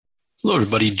Hello,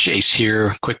 everybody. Jace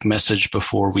here. Quick message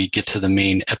before we get to the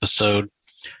main episode.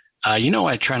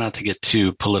 I try not to get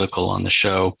too political on the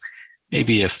show.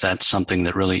 Maybe if that's something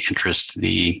that really interests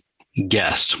the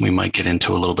guest, we might get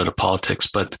into a little bit of politics,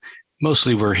 but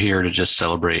mostly we're here to just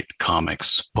celebrate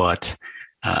comics. But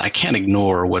I can't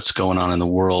ignore what's going on in the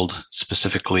world,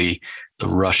 specifically the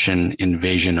Russian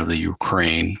invasion of the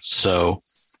Ukraine. So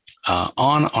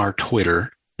on our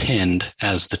Twitter, pinned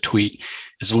as the tweet,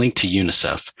 is a link to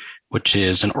UNICEF, which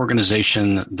is an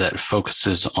organization that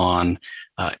focuses on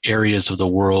areas of the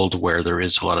world where there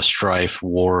is a lot of strife,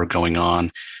 war going on.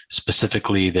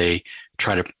 Specifically, they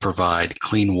try to provide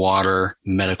clean water,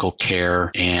 medical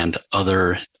care, and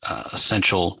other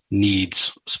essential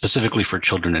needs, specifically for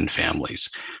children and families.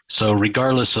 So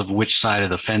regardless of which side of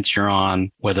the fence you're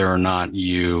on, whether or not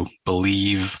you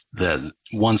believe that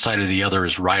one side or the other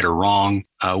is right or wrong,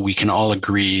 we can all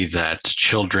agree that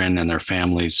children and their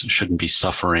families shouldn't be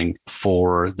suffering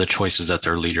for the choices that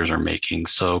their leaders are making.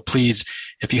 So please,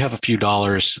 if you have a few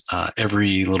dollars,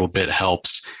 every little bit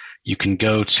helps. You can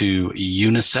go to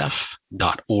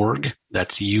unicef.org.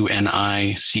 That's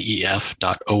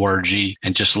unicef.org,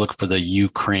 and just look for the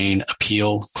Ukraine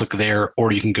appeal. Click there,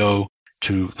 or you can go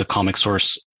to the Comic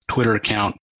Source Twitter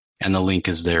account, and the link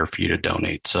is there for you to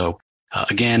donate. So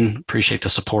again, appreciate the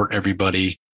support,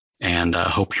 everybody, and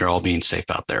hope you're all being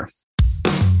safe out there.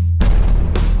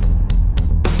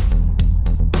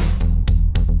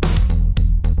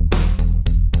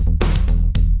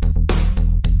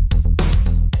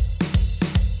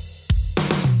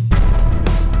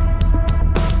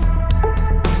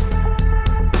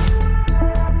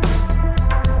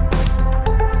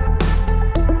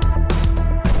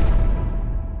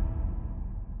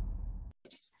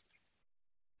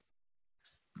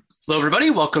 Hello, everybody.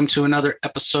 Welcome to another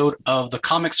episode of the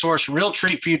Comic Source. Real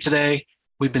treat for you today.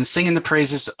 We've been singing the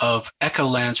praises of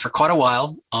Echolands for quite a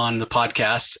while on the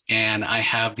podcast, and I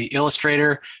have the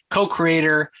illustrator,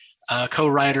 co-creator,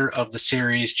 co-writer of the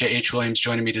series, J.H. Williams,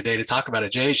 joining me today to talk about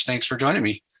it. J.H., thanks for joining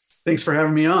me. Thanks for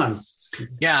having me on.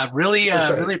 Yeah, really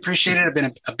appreciate it. I've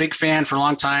been a big fan for a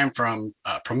long time, from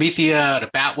Promethea to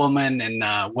Batwoman,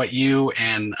 and what you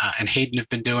and Hayden have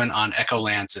been doing on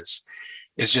Echolands is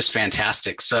just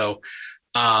fantastic. So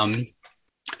I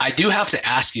do have to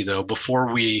ask you, though,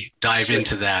 before we dive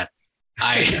into that,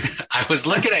 I was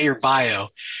looking at your bio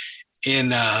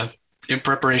in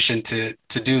preparation to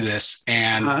do this,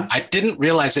 and I didn't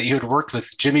realize that you had worked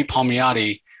with Jimmy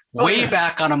Palmiotti way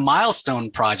back on a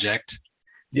Milestone project,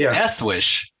 Death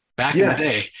Wish, back in the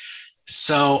day.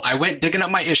 So I went digging up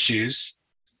my issues,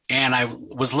 and I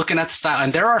was looking at the style,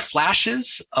 and there are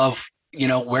flashes of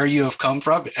where you have come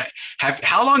from.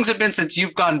 How long has it been since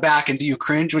you've gone back, and do you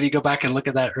cringe when you go back and look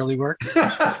at that early work?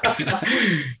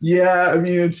 Yeah, I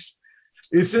mean, it's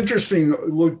interesting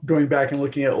going back and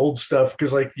looking at old stuff,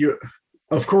 because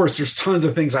of course there's tons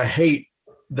of things I hate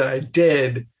that I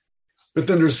did, but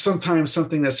then there's sometimes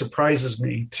something that surprises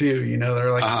me too.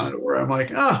 They're like where I'm like,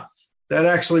 that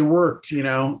actually worked.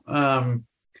 Some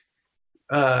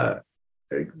of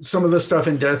the stuff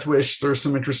in Death Wish, there's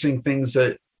some interesting things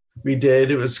that we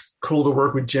did. It was cool to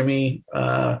work with Jimmy.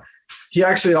 He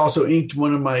actually also inked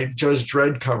one of my Judge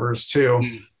Dredd covers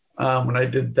too, when I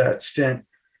did that stint.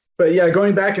 But yeah,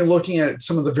 going back and looking at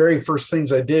some of the very first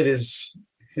things I did is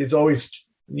always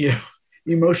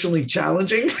emotionally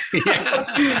challenging.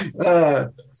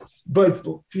 But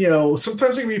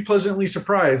sometimes I can be pleasantly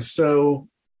surprised. So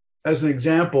as an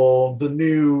example, the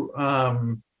new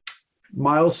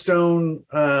Milestone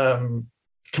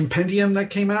compendium that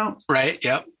came out,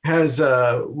 has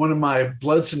one of my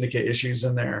Blood Syndicate issues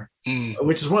in there,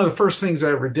 which is one of the first things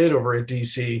I ever did over at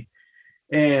DC,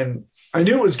 and I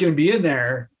knew it was going to be in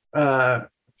there, but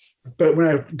when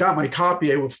I got my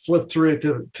copy, I would flip through it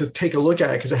to take a look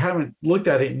at it, because I haven't looked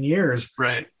at it in years.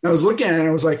 And I was looking at it and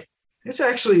I was like, this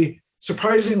actually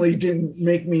surprisingly didn't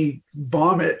make me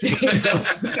vomit.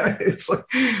 It's like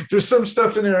there's some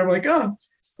stuff in there I'm like, oh,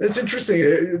 that's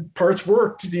interesting. Parts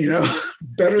worked,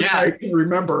 better than I can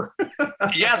remember.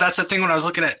 Yeah, that's the thing. When I was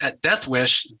looking at Death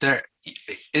Wish, there,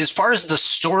 as far as the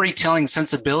storytelling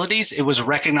sensibilities, it was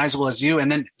recognizable as you.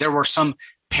 And then there were some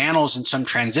panels and some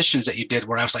transitions that you did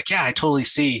where I was like, yeah, I totally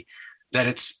see that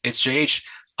it's JH.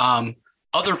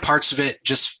 Other parts of it,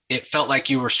 it felt like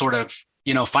you were sort of,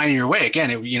 finding your way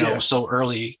again. So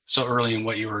early in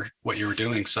what you were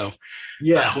doing. So.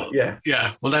 Yeah.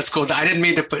 Well, that's cool. I didn't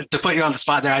mean to put you on the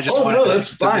spot there. I just wanted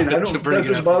that's fine. That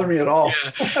doesn't bother me at all.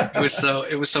 Yeah, it was so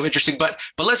interesting. But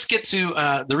let's get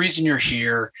to the reason you're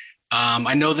here.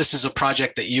 I know this is a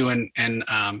project that you and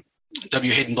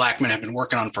W. Hayden Blackman have been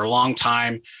working on for a long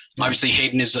time. Obviously,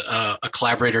 Hayden is a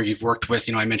collaborator you've worked with.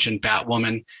 I mentioned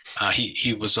Batwoman.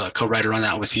 He was a co-writer on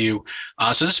that with you.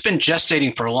 So this has been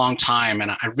gestating for a long time,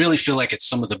 and I really feel like it's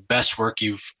some of the best work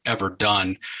you've ever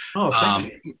done. Oh,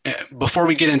 thank you. Before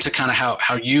we get into kind of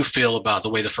how you feel about the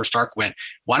way the first arc went,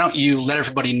 why don't you let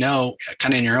everybody know,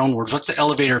 kind of in your own words, what's the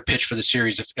elevator pitch for the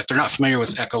series? If they're not familiar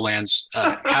with Echolands,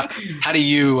 how do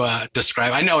you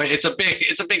describe? I know it's a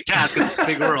big task. It's a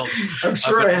big world. I'm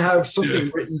sure I have something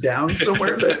written down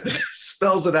somewhere that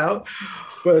spells it out,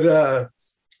 but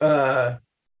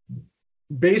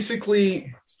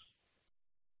basically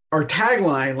our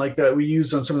tagline, like that we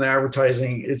used on some of the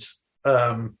advertising, it's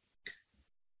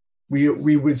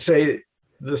we would say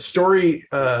the story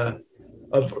of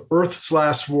Earth's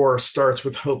last war starts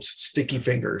with Hope's sticky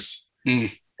fingers.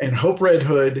 And Hope Red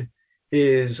Hood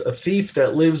is a thief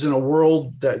that lives in a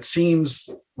world that seems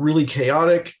really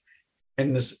chaotic,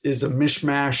 and this is a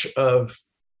mishmash of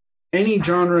any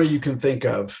genre you can think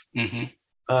of.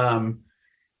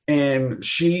 And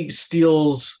she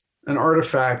steals an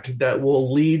artifact that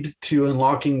will lead to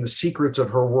unlocking the secrets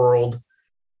of her world,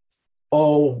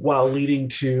 all while leading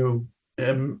to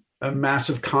a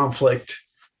massive conflict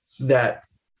that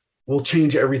will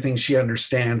change everything she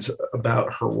understands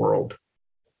about her world.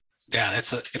 Yeah,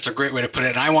 it's a great way to put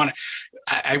it. And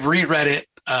I reread it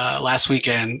last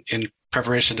weekend in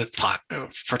preparation to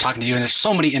talking to you, and there's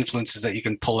so many influences that you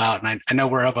can pull out, and I know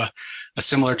we're of a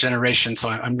similar generation, so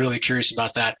I'm really curious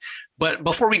about that. But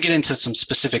before we get into some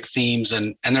specific themes,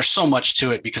 and there's so much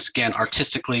to it, because again,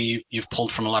 artistically you've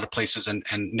pulled from a lot of places, and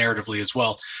narratively as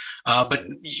well, but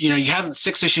you have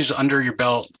 6 issues under your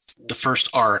belt, the first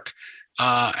arc.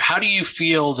 How do you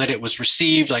feel that it was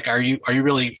received? Like, are you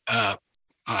really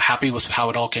happy with how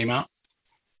it all came out?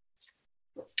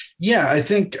 Yeah, I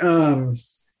think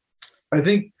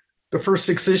the first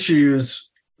 6 issues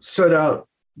set out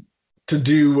to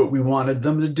do what we wanted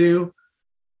them to do.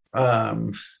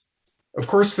 Of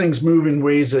course, things move in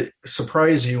ways that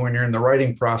surprise you when you're in the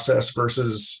writing process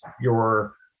versus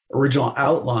your original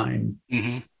outline.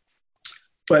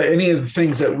 But any of the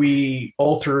things that we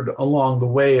altered along the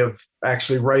way of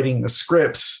actually writing the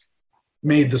scripts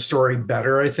made the story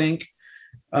better, I think.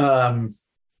 One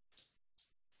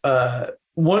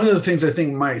of the things I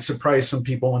think might surprise some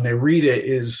people when they read it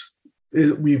is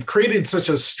we've created such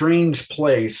a strange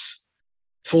place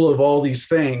full of all these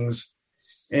things.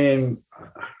 And,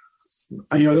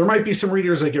 there might be some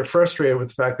readers that get frustrated with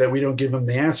the fact that we don't give them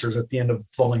the answers at the end of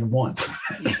volume 1,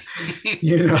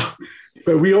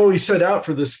 but we always set out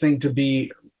for this thing to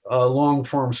be a long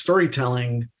form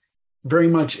storytelling, very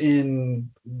much in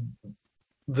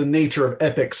the nature of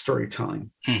epic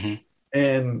storytelling.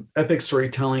 And epic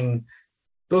storytelling,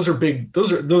 those are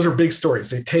big stories.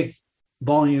 They take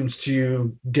volumes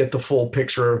to get the full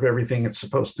picture of everything it's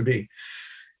supposed to be.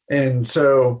 And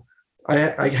so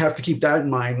I have to keep that in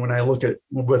mind when I look at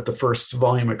what the first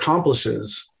volume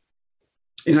accomplishes.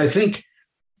 And I think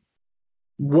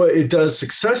what it does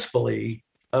successfully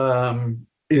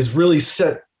is really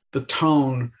set the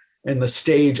tone and the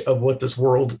stage of what this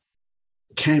world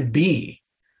can be.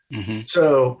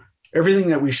 So everything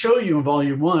that we show you in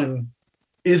volume 1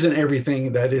 isn't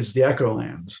everything that is the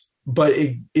Echolands, but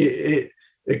it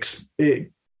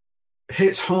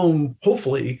hits home,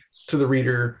 hopefully, to the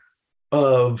reader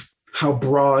of how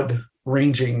broad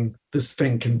ranging this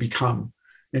thing can become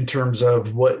in terms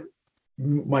of what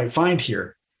you might find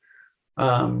here.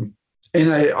 And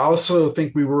I also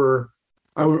think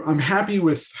I'm happy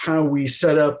with how we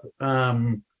set up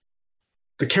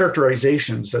the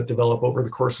characterizations that develop over the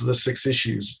course of the 6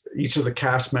 issues. Each of the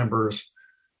cast members,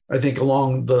 I think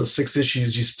along the 6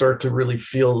 issues, you start to really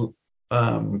feel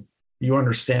you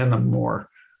understand them more.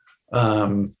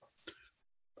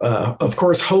 Of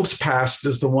course, Hope's past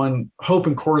is the one. Hope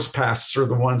and Core's pasts are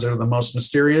the ones that are the most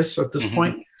mysterious at this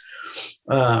point.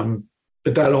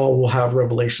 But that all will have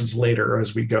revelations later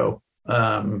as we go.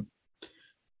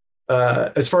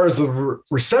 As far as the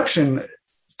reception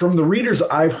from the readers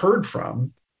I've heard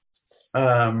from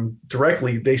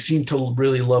directly, they seem to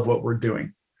really love what we're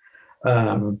doing.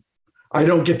 I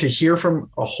don't get to hear from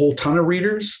a whole ton of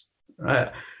readers.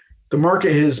 The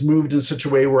market has moved in such a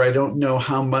way where I don't know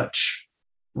how much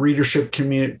readership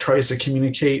tries to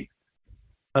communicate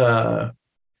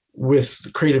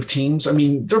with creative teams. I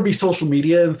mean, there'll be social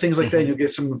media and things like that. You'll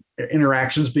get some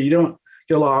interactions, but you don't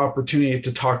get a lot of opportunity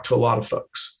to talk to a lot of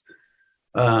folks.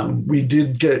 We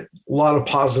did get a lot of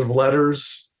positive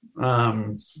letters.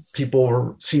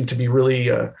 People seem to be really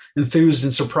enthused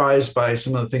and surprised by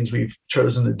some of the things we've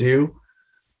chosen to do,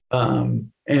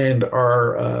 and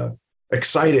are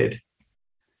excited.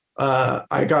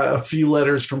 I got a few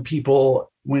letters from people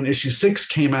when issue 6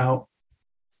 came out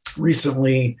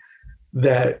recently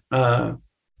that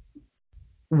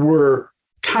were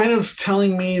kind of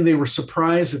telling me they were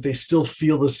surprised that they still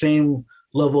feel the same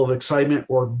level of excitement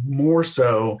or more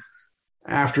so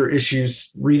after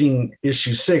reading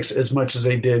issue 6 as much as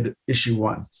they did issue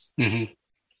 1. Mm-hmm.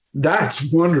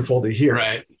 That's wonderful to hear.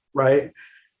 Right. But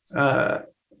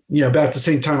at the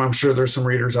same time, I'm sure there's some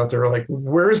readers out there like,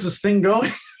 where is this thing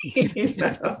going?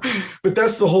 But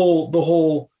that's the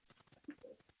whole,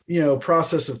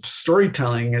 process of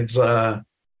storytelling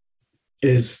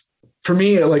is for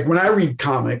me, like when I read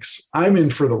comics, I'm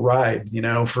in for the ride,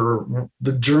 for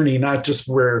the journey, not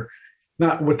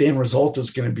what the end result is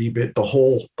going to be, but the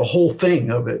whole thing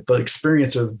of it, the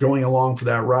experience of going along for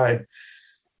that ride.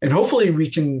 And hopefully we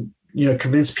can,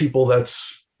 convince people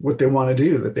that's what they want to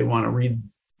do, that they want to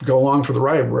go along for the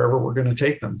ride wherever we're going to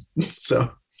take them.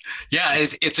 So. Yeah,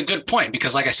 it's a good point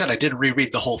because, like I said, I did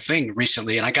reread the whole thing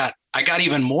recently, and I got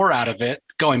even more out of it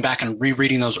going back and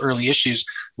rereading those early issues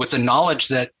with the knowledge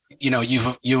that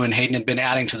you and Hayden had been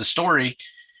adding to the story,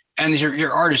 and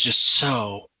your art is just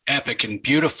so epic and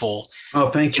beautiful. Oh,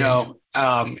 thank you.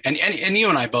 And you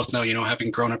and I both know,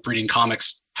 having grown up reading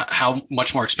comics, how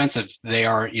much more expensive they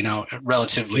are,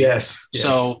 relatively. Yes.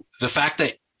 So the fact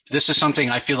that this is something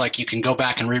I feel like you can go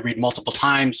back and reread multiple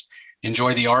times,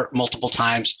 enjoy the art multiple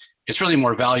times, it's really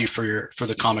more value for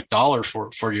the comic dollar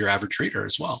for your average reader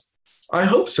as well. I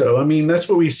hope so. I mean, that's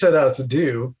what we set out to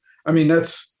do. I mean,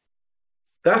 that's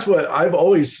what I've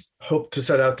always hoped to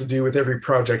set out to do with every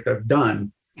project I've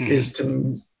done,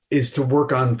 mm-hmm. is to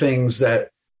work on things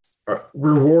that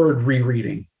reward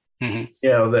rereading,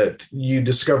 mm-hmm. That you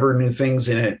discover new things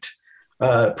in it,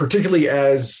 particularly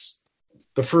as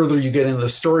the further you get into the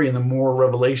story and the more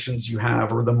revelations you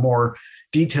have or the more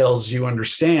details you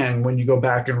understand. When you go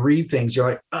back and read things, you're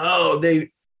like, oh,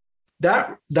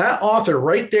 that author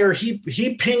right there,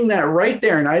 he pinged that right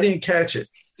there and I didn't catch it.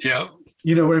 Yeah.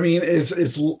 You know what I mean?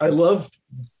 I love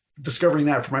discovering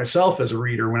that for myself as a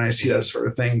reader when I see that sort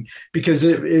of thing, because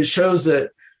it shows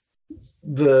that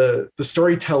the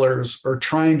storytellers are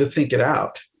trying to think it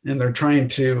out and they're trying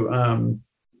to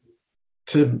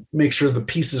make sure the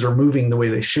pieces are moving the way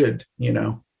they should,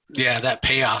 Yeah, that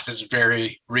payoff is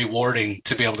very rewarding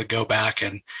to be able to go back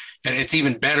and it's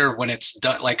even better when it's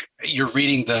done. Like you're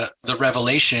reading the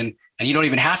revelation and you don't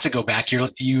even have to go back.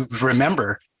 You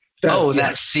remember,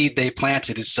 that seed they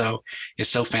planted is so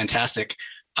fantastic.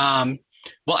 Well,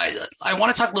 I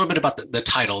want to talk a little bit about the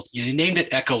title. You named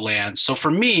it Echolands. So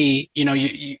for me,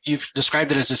 you've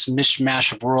described it as this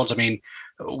mishmash of worlds. I mean,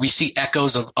 we see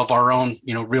echoes of our own,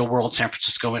 real world San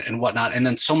Francisco and whatnot. And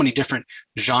then so many different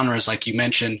genres, like you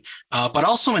mentioned, but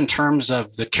also in terms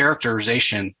of the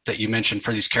characterization that you mentioned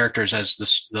for these characters, as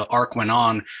the arc went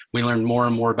on, we learned more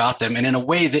and more about them. And in a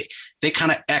way they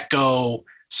kind of echo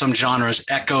some genres,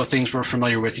 echo things we're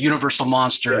familiar with, Universal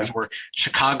Monsters or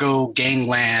Chicago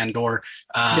Gangland or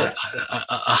a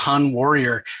Hun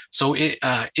Warrior. So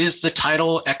is the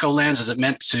title Echolands, is it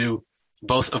meant to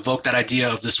both evoke that idea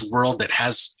of this world that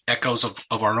has echoes of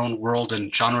our own world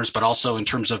and genres, but also in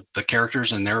terms of the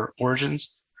characters and their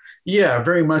origins? Yeah,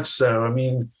 very much so. I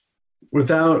mean,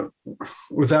 without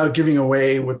giving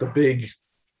away what the big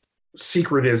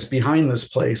secret is behind this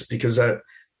place, because I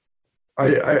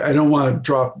don't want to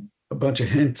drop a bunch of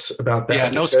hints about that. Yeah,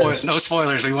 no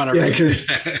spoilers. We want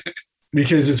to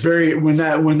because it's very, when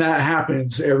that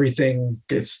happens, everything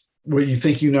gets, what you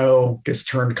think gets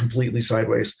turned completely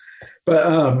sideways.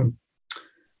 But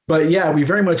yeah, we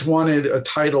very much wanted a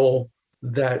title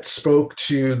that spoke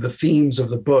to the themes of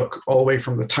the book, all the way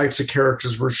from the types of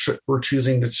characters we're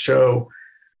choosing to show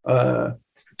to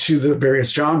the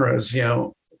various genres,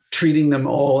 treating them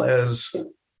all as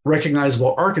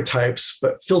recognizable archetypes,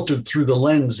 but filtered through the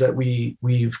lens that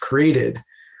we've created.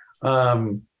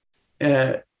 So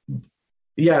it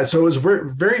was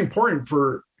very important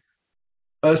for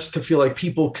us to feel like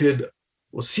people could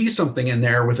see something in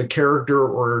there with a character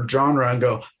or genre and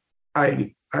go,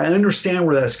 I understand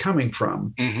where that's coming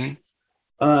from.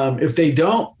 Mm-hmm. If they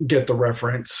don't get the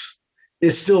reference,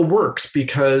 it still works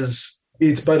because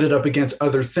it's butted up against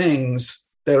other things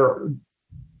that are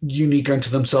unique unto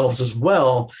themselves as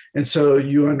well. And so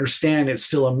you understand it's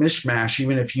still a mishmash,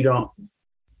 even if you don't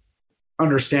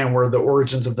understand where the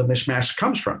origins of the mishmash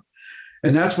comes from.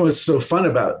 And that's what's so fun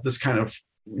about this kind of,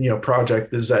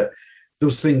 project, is that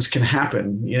those things can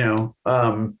happen,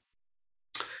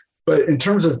 but in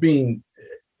terms of being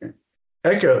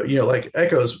like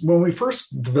echoes, when we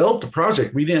first developed the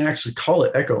project, we didn't actually call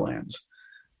it Echolands.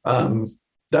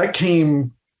 That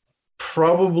came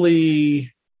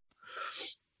probably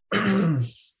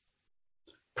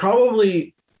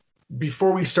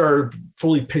before we started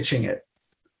fully pitching it,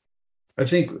 I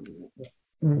think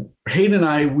Hayden and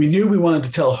I, we knew we wanted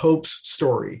to tell Hope's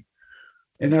story.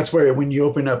 And that's why when you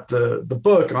open up the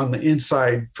book, on the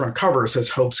inside front cover, it says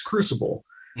Hope's Crucible.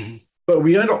 Mm-hmm. But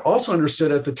we also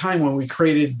understood at the time when we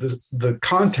created the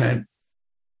content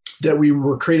that we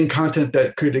were creating content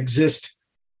that could exist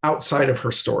outside of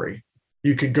her story.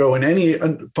 You could go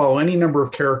and follow any number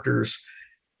of characters,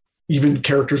 even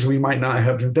characters we might not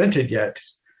have invented yet,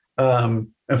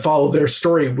 and follow their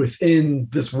story within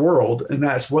this world. And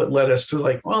that's what led us to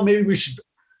like, well, maybe we should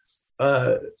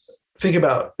think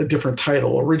about a different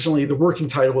title. Originally, the working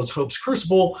title was Hope's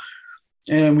Crucible,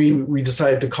 and we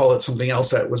decided to call it something else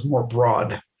that was more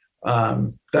broad,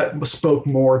 that spoke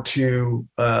more to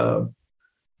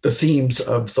the themes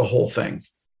of the whole thing.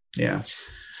 Yeah.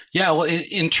 Yeah. Well,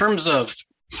 in terms of,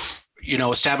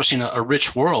 establishing a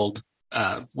rich world,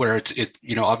 where it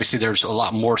obviously there's a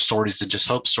lot more stories than just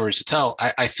Hope's stories to tell.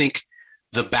 I think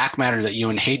the back matter that you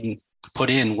and Hayden put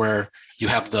in, where you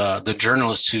have the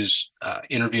journalist who's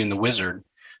interviewing the wizard,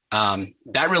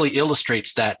 that really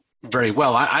illustrates that very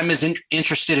well. I'm as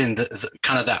interested in the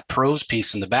kind of that prose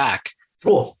piece in the back.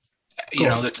 Cool.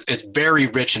 It's very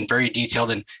rich and very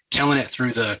detailed, and telling it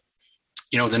through the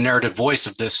narrative voice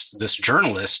of this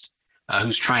journalist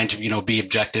who's trying to be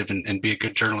objective and be a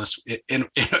good journalist in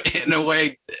a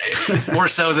way more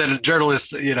so than a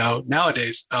journalist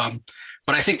nowadays.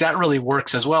 But I think that really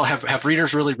works as well. Have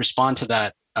readers really respond to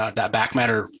that back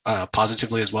matter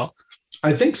positively as well?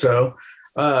 I think so.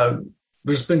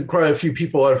 There's been quite a few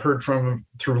people I've heard from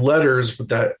through letters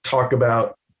that talk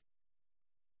about,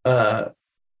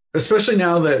 especially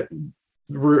now that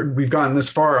we've gotten this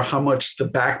far, how much the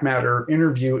back matter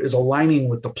interview is aligning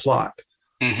with the plot.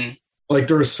 Mm-hmm. Like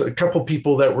there's a couple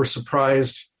people that were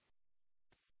surprised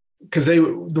because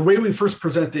the way we first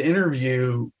present the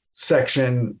interview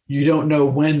section, you don't know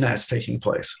when that's taking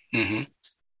place. Mm-hmm.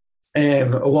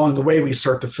 And along the way, we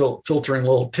start to filter in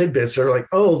little tidbits. They're like,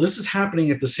 oh, this is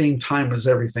happening at the same time as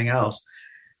everything else.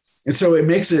 And so it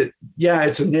makes it,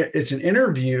 it's an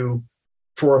interview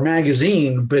for a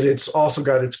magazine, but it's also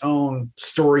got its own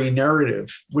story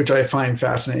narrative, which I find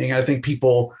fascinating. I think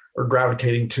people are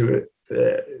gravitating to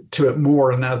it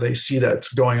more now they see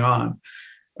that's going on.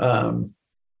 And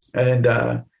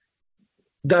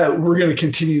that we're going to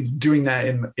continue doing that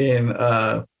in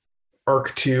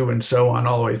Arc 2 and so on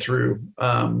all the way through.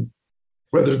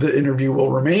 Whether the interview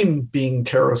will remain being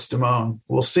Taros Damone,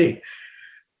 we'll see.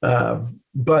 But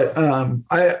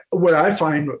what I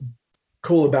find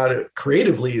cool about it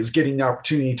creatively is getting the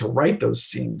opportunity to write those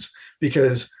scenes,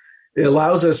 because it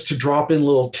allows us to drop in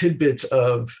little tidbits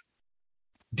of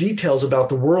details about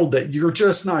the world that you're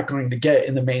just not going to get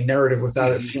in the main narrative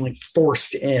without it feeling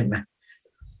forced in.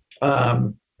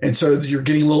 And so you're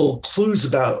getting little clues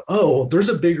about, oh, there's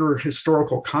a bigger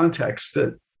historical context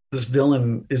that this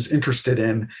villain is interested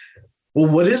in. Well,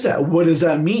 what is that? What does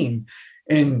that mean?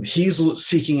 And he's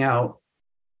seeking out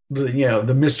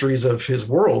the mysteries of his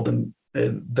world, and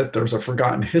that there's a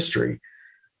forgotten history.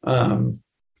 And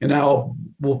that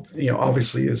will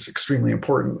obviously is extremely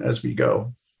important as we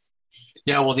go.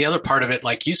 Yeah. Well, the other part of it,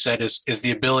 like you said, is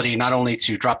the ability not only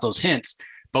to drop those hints,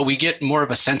 but we get more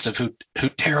of a sense of who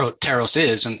Taros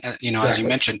is. And, exactly. As you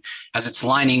mentioned, as it's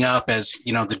lining up, as,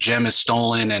 the gem is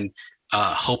stolen and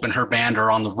Hope and her band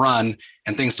are on the run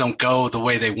and things don't go the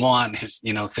way they want, his,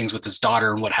 things with his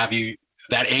daughter and what have you,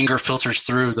 that anger filters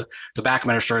through the back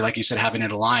matter story, like you said, having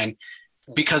it align.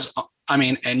 Because, and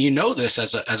this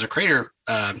as a creator,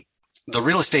 the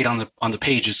real estate on the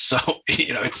page is so,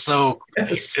 it's so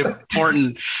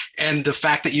important. And the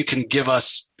fact that you can give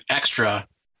us extra,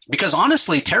 because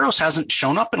honestly, Taros hasn't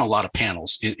shown up in a lot of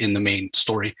panels in the main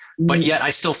story, but yet I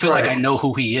still feel like I know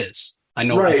who he is. I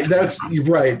know. Right. That's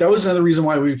right. That was another reason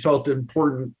why we felt it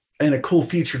important and a cool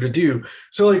feature to do.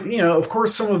 So of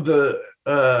course, some of the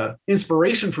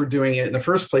inspiration for doing it in the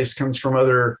first place comes from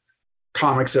other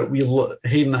comics that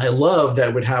Hayden and I love,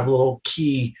 that would have little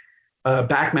key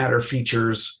back matter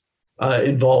features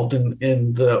involved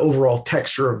in the overall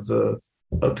texture of the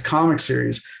comic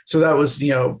series. So that was,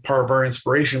 part of our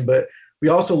inspiration, but we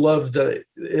also love that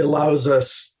it allows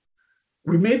us,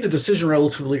 we made the decision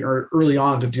relatively early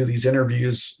on to do these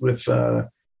interviews with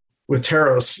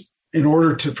Taros in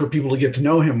order for people to get to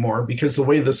know him more, because the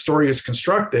way the story is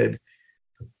constructed,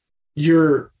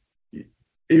 you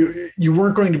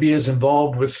weren't going to be as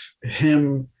involved with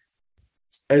him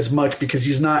as much because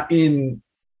he's not in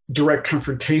direct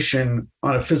confrontation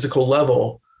on a physical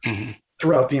level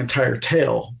throughout the entire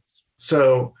tale.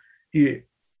 So he's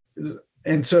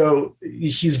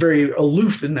very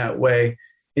aloof in that way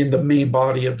in the main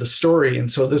body of the story. And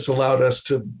so this allowed us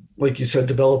to like you said,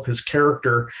 develop his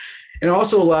character, and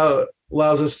also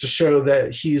allows us to show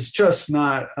that he's just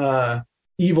not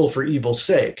evil for evil's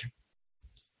sake.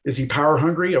 Is he power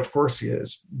hungry? Of course he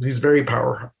is. He's very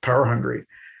power hungry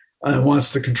and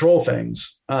wants to control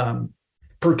things,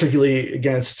 particularly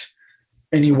against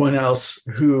anyone else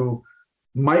who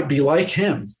might be like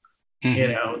him.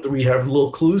 We have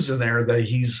little clues in there that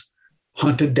he's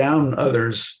hunted down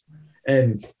others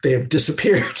and they have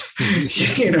disappeared, which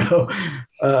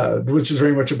is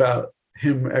very much about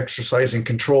him exercising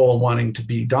control and wanting to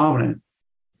be dominant.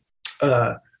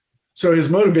 So his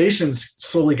motivations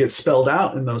slowly get spelled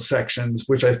out in those sections,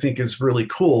 which I think is really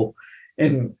cool.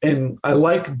 And I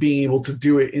like being able to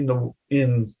do it in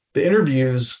the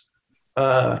interviews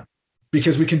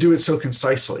because we can do it so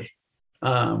concisely,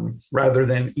 rather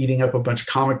than eating up a bunch of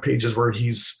comic pages where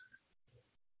he's,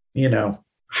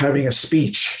 having a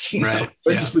speech. Right.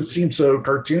 It just would seem so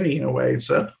cartoony in a way.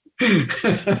 So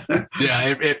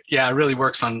it really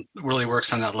works on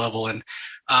that level. And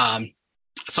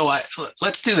so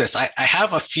let's do this. I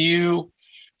have a few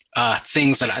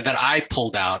things that I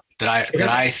pulled out that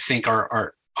I think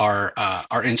are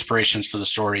inspirations for the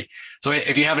story. So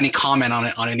if you have any comment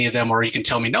on any of them, or you can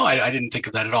tell me, no, I didn't think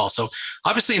of that at all. So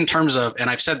obviously in terms of, and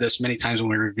I've said this many times when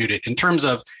we reviewed it, in terms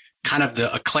of kind of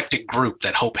the eclectic group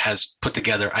that Hope has put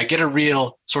together, I get a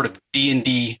real sort of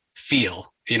D&D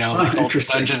feel, like old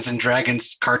Dungeons and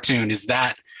Dragons cartoon. Was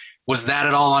that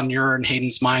at all on your and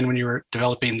Hayden's mind when you were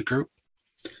developing the group?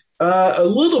 A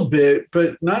little bit,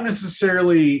 but not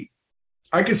necessarily.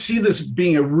 I could see this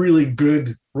being a really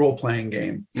good role-playing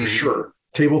game, for sure.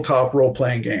 Tabletop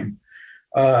role-playing game.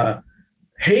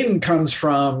 Hayden comes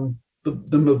from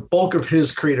the bulk of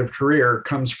his creative career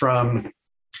comes from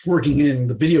working in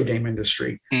the video game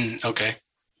industry. Okay.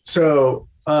 So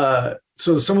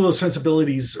some of those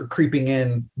sensibilities are creeping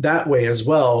in that way as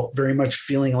well, very much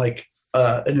feeling like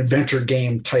an adventure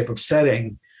game type of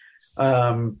setting.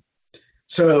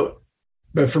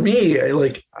 But for me,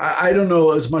 I don't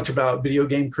know as much about video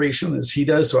game creation as he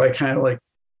does. So I kind of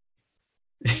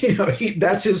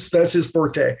that's his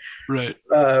forte. Right.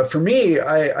 For me,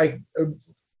 I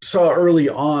saw early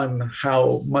on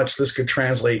how much this could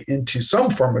translate into some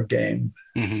form of game.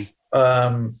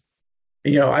 I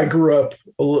grew up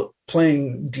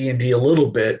playing D&D a little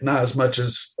bit, not as much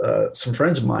as some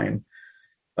friends of mine.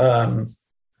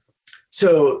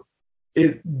 So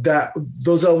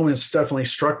those elements definitely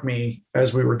struck me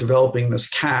as we were developing this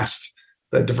cast,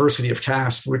 that diversity of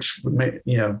cast, which would make,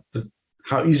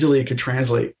 how easily it could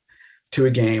translate to a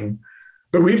game.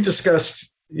 But we've discussed,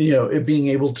 it being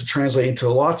able to translate into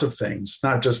lots of things,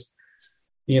 not just,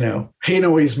 Hayden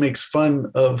always makes fun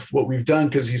of what we've done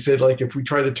because he said, if we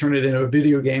try to turn it into a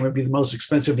video game, it'd be the most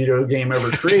expensive video game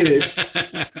ever created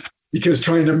because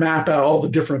trying to map out all the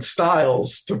different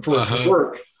styles for it to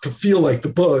work, to feel like the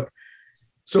book.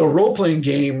 So a role-playing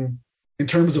game in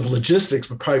terms of logistics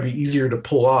would probably be easier to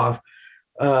pull off.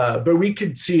 But we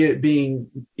could see it being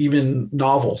even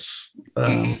novels.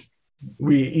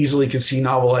 We easily could see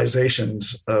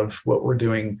novelizations of what we're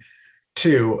doing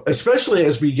too, especially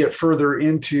as we get further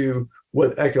into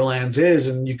what Echolands is,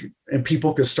 and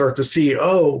people could start to see,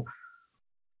 it'd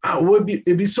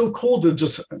be so cool to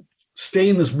just stay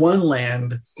in this one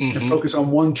land and focus on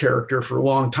one character for a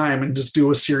long time and just do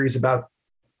a series about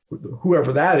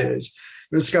whoever that is.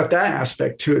 But it's got that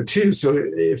aspect to it too. So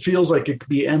it feels like it could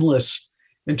be endless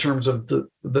in terms of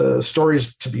the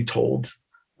stories to be told.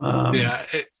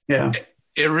 It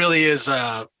really is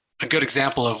a good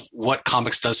example of what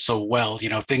comics does so well.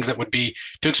 Things that would be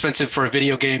too expensive for a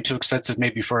video game, too expensive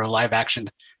maybe for a live action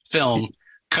film.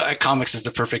 Comics is the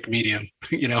perfect medium.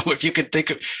 If you could think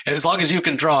of, as long as you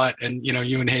can draw it, and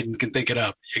you and Hayden can think it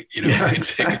up,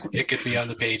 it could be on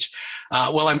the page.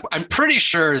 Well, I'm pretty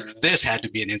sure this had to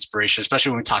be an inspiration,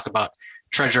 especially when we talk about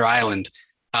Treasure Island,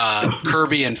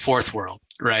 Kirby and Fourth World,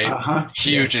 right?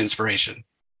 Huge inspiration.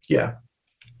 Yeah,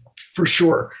 for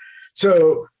sure.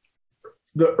 So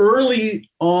the early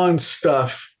on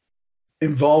stuff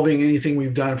involving anything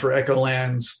we've done for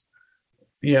Echolands,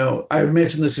 I've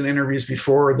mentioned this in interviews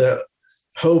before, that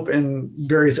Hope and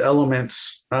various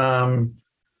elements of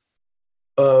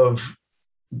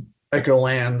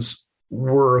Echolands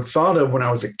were thought of when I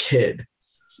was a kid.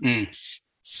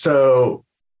 So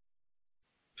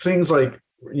things like,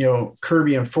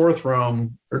 Kirby and Fourth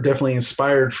Realm are definitely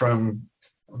inspired from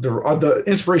the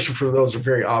inspiration for those are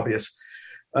very obvious.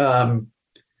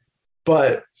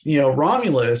 But,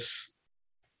 Romulus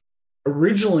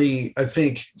originally, I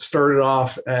think, started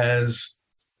off as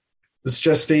this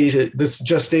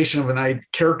gestation of an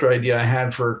character idea I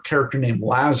had for a character named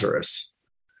Lazarus,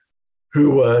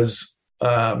 who was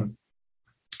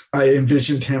I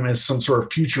envisioned him as some sort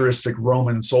of futuristic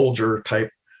Roman soldier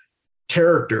type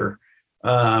character.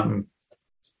 And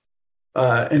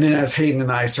then as Hayden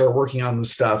and I started working on the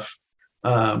stuff,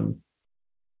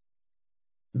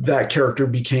 that character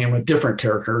became a different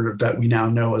character that we now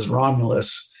know as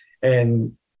Romulus.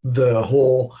 And the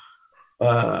whole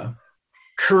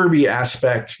Kirby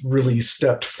aspect really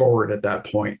stepped forward at that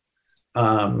point.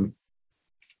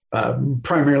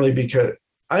 Primarily because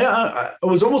it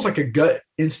was almost like a gut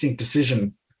instinct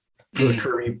decision for the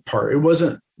Kirby part. It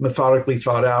wasn't methodically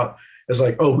thought out as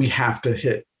like, oh, we have to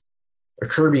hit a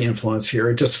Kirby influence here.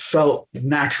 It just felt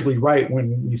naturally right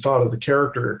when we thought of the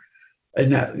character,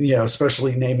 and that,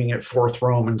 especially naming it Fourth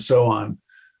Rome and so on.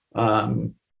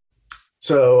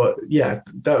 So yeah,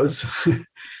 that was,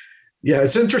 yeah,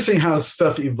 it's interesting how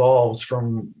stuff evolves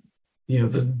from,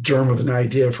 the germ of an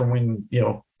idea from when,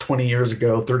 20 years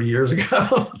ago, 30 years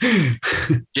ago.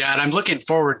 Yeah. And I'm looking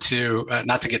forward to,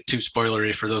 not to get too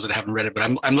spoilery for those that haven't read it, but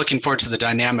I'm looking forward to the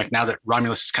dynamic now that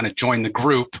Romulus has kind of joined the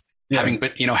group, having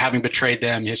betrayed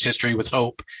them, his history with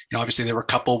Hope. Obviously they were a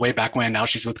couple way back when, now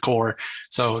she's with Core.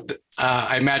 So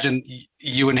I imagine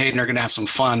you and Hayden are going to have some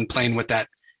fun playing with that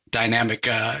dynamic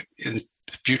in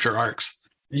future arcs.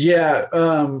 Yeah.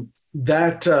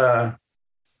 That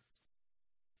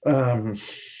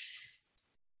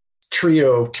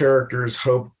trio of characters,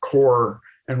 Hope, Core,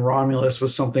 and Romulus,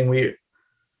 was something the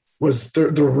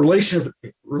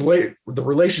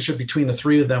relationship between the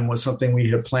three of them was something we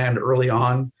had planned early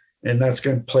on, and that's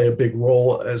going to play a big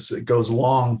role as it goes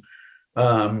along.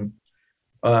 And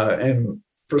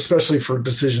especially for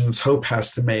decisions Hope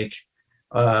has to make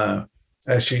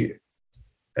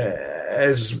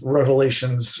as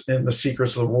revelations in the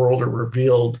secrets of the world are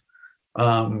revealed,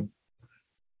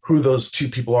 who those two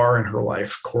people are in her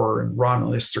life, Core and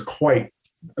Romulus. They're quite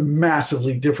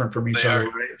massively different from each other,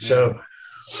 right?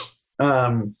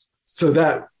 Yeah. So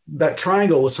that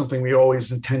triangle was something we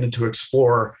always intended to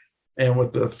explore, and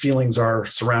what the feelings are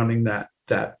surrounding that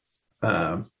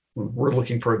we're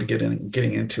looking forward to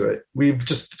getting into it. We've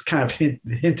just kind of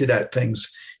hinted at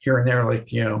things here and there, like,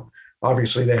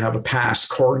 obviously they have a past.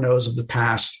 Core knows of the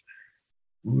past,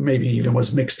 maybe even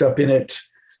was mixed up in it.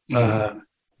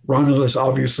 Romulus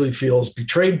obviously feels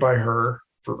betrayed by her,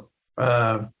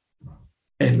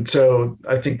 and so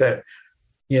I think that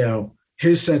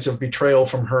his sense of betrayal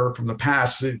from her from the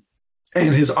past, and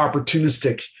his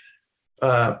opportunistic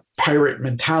pirate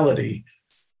mentality,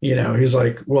 he's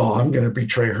like, well, I'm going to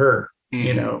betray her.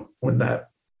 When the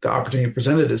opportunity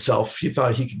presented itself, he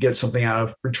thought he could get something out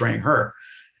of betraying her.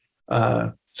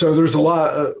 So there's a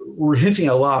lot. We're hinting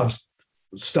at a lot of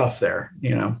stuff there.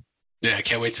 Yeah, I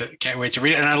can't wait to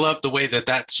read it. And I love the way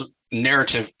that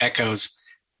narrative echoes,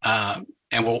 and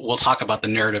we'll talk about the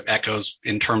narrative echoes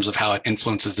in terms of how it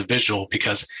influences the visual,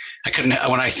 because when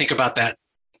I think about that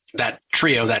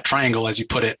trio, that triangle, as you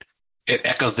put it, it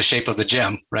echoes the shape of the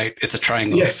gem, right? It's a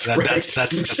triangle. Yes, right. That's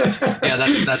just,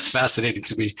 that's fascinating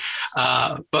to me.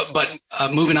 But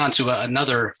moving on to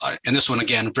another, and this one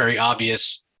again, very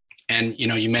obvious. And,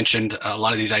 you mentioned a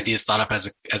lot of these ideas thought up as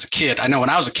a kid. I know when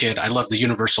I was a kid, I loved the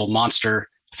Universal monster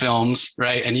films,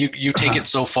 right? And you take it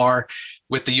so far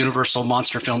with the Universal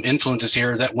monster film influences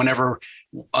here that whenever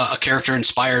a character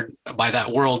inspired by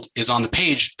that world is on the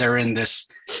page, they're in this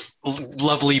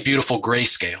lovely, beautiful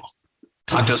grayscale.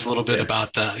 Talk to us a little bit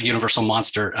about Universal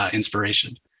monster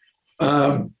inspiration.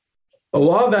 A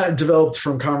lot of that developed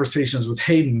from conversations with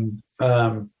Hayden.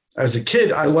 As a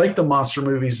kid, I liked the monster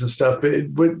movies and stuff, but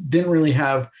it didn't really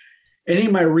have any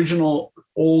of my original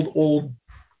old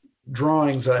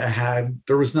drawings that I had.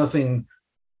 There was nothing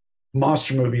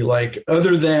monster movie like,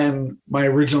 other than my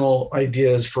original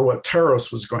ideas for what Taros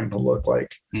was going to look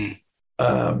like.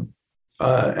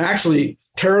 Actually,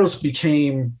 Taros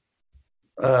became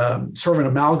sort of an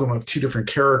amalgam of two different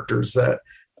characters that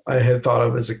I had thought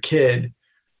of as a kid,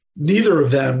 neither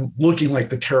of them looking like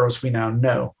the Taros we now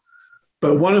know.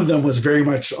 But one of them was very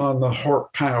much on the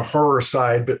kind of horror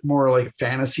side, but more like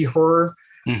fantasy horror.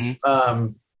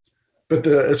 But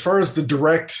as far as the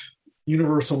direct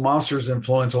Universal Monsters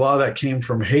influence, a lot of that came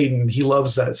from Hayden. He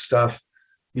loves that stuff.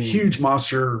 Huge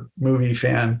monster movie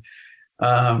fan.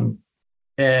 So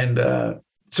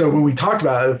when we talked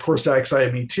about it, of course, that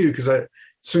excited me too, because as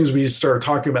soon as we started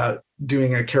talking about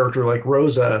doing a character like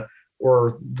Rosa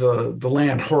or the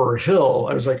land Horror Hill,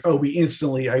 I was like, oh, we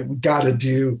got to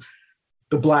do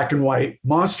the black and white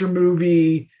monster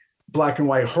movie, black and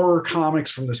white horror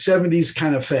comics from the 70s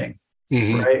kind of thing.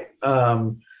 Right.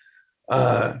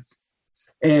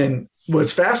 And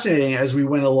what's fascinating as we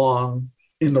went along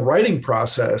in the writing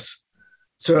process,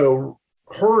 so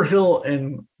Horror Hill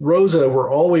and Rosa were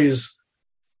always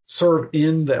sort of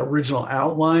in the original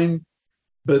outline,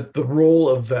 but the role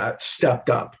of that stepped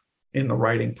up in the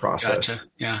writing process. Gotcha.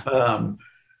 Yeah.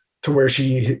 To where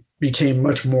she became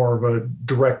much more of a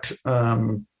direct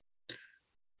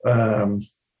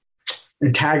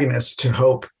antagonist to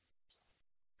Hope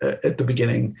at the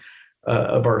beginning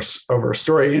of our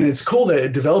story. And it's cool that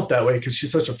it developed that way because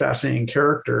she's such a fascinating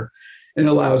character, and it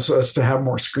allows us to have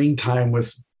more screen time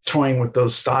with toying with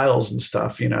those styles and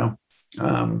stuff, Yeah,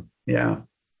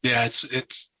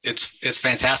 it's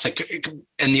fantastic.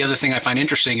 And the other thing I find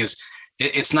interesting is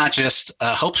it's not just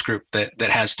Hope's group that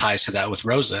has ties to that with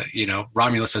Rosa,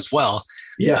 Romulus as well.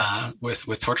 Yeah. With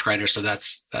Torchgrinder. So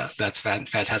that's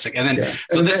fantastic. And then,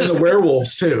 so and this is the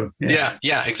werewolves too. Yeah,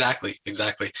 exactly.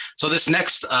 So this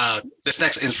next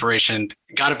inspiration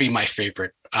got to be my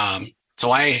favorite.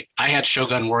 So I had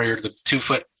Shogun Warrior, the 2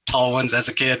 foot tall ones as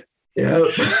a kid. Yeah.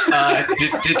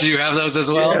 Did you have those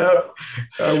as well? Yeah.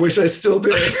 I wish I still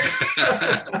did.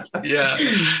 Yeah.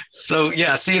 So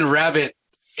yeah, seeing Rabbit,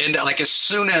 and like as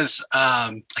soon as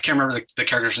I can't remember the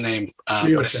character's name,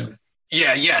 but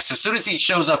yes. As soon as he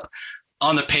shows up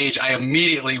on the page, I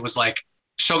immediately was like,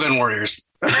 Shogun Warriors.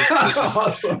 This is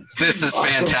awesome. This is awesome.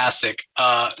 Fantastic.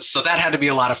 So that had to be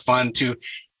a lot of fun too.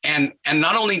 And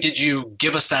not only did you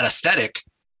give us that aesthetic,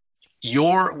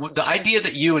 the idea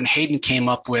that you and Hayden came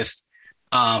up with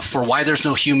for why there's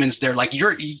no humans there, like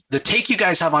the take you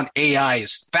guys have on AI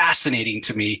is fascinating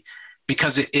to me,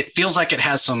 because it feels like it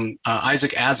has some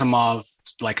Isaac Asimov,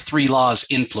 like 3 laws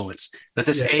influence, that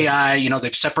this AI,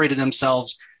 they've separated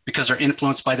themselves because they're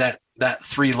influenced by that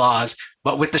 3 laws.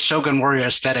 But with the Shogun Warrior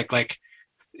aesthetic, like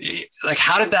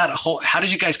how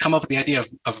did you guys come up with the idea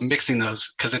of mixing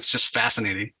those? Because it's just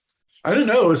fascinating. I don't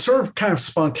know. It was sort of kind of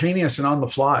spontaneous and on the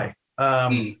fly.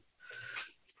 The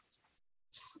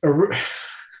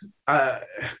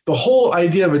whole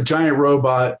idea of a giant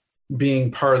robot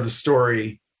being part of the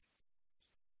story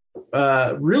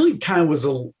really kind of was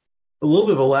a little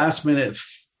bit of a last minute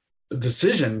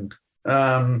decision.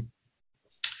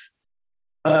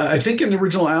 I think in the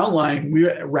original outline,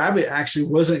 Rabbit actually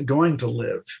wasn't going to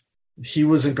live. He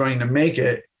wasn't going to make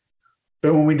it.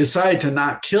 But when we decided to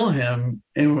not kill him,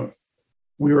 and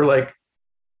we were like,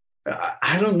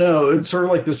 I don't know, it's sort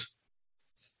of like this,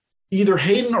 either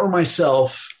Hayden or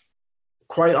myself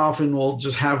quite often will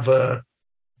just have a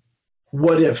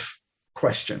what if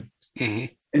question. Mm-hmm.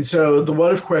 And so the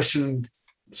what if question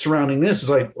surrounding this is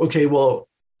like, okay, well,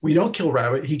 we don't kill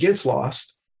Rabbit. He gets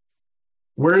lost.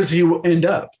 Where does he end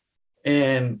up?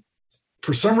 And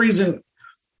for some reason,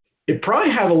 it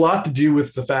probably had a lot to do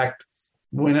with the fact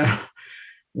when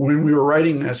we were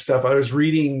writing that stuff, I was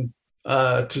reading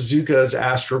Tezuka's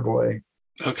Astro Boy.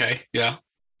 Okay. Yeah.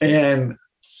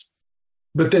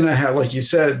 But then I had, like you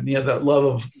said, that love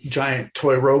of giant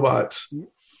toy robots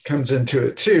comes into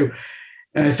it too.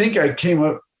 And I think I came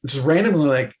up just randomly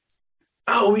like,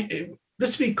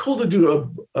 this would be cool to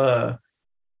do a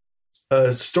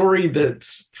story that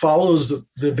follows the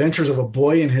adventures of a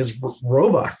boy and his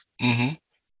robot. Mm-hmm.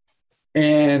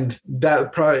 And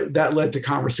that led to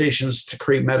conversations to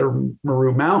create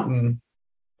Metamaru Mountain.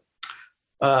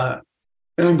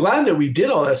 And I'm glad that we did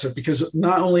all that stuff, because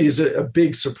not only is it a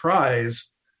big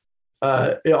surprise,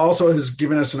 it also has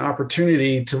given us an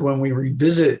opportunity to, when we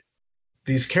revisit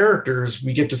these characters,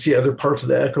 we get to see other parts of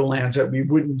the Echolands that we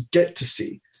wouldn't get to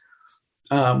see,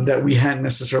 that we hadn't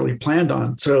necessarily planned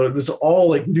on. So this is all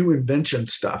like new invention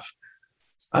stuff.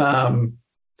 And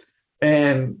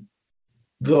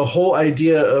the whole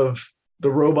idea of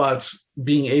the robots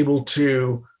being able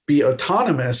to be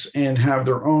autonomous and have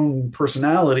their own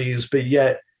personalities, but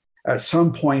yet at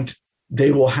some point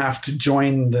they will have to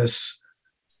join this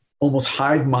almost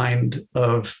hive mind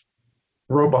of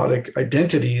robotic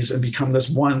identities and become this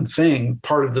one thing,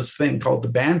 part of this thing called the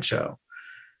Bancho.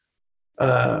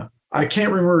 I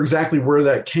can't remember exactly where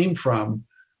that came from,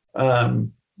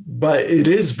 but it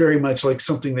is very much like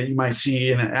something that you might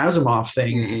see in an Asimov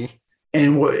thing. Mm-hmm.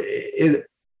 And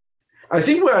I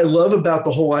think what I love about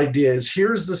the whole idea is,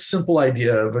 here's the simple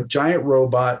idea of a giant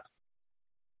robot,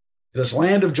 this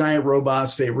land of giant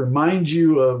robots. They remind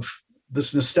you of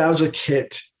this nostalgic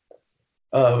hit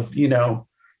of,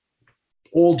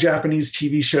 old Japanese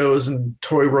TV shows and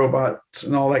toy robots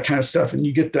and all that kind of stuff. And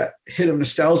you get that hit of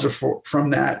nostalgia from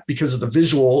that because of the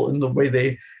visual and the way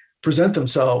they present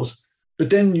themselves. But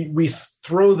then we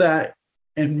throw that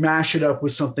and mash it up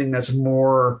with something that's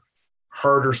more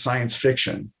harder science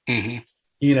fiction. Mm-hmm.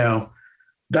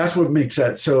 That's what makes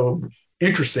that so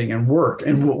interesting and work.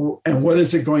 And what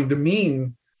is it going to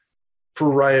mean for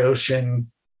Ryoshin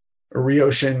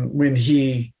when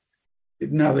he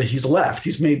now that he's left,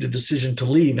 he's made the decision to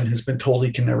leave and has been told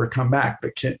he can never come back.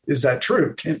 But is that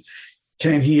true?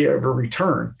 Can he ever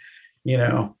return?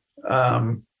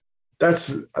 That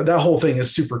whole thing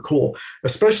is super cool,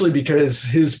 especially because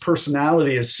his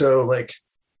personality is so like,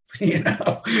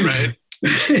 right.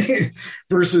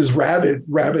 versus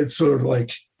Rabbit's sort of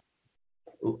like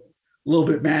a little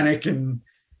bit manic and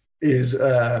is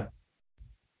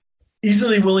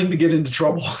easily willing to get into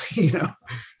trouble.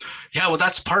 Yeah, well,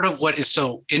 that's part of what is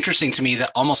so interesting to me,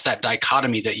 that almost that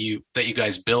dichotomy that you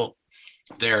guys built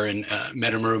there in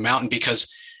Metamaru Mountain,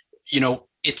 because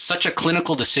it's such a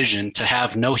clinical decision to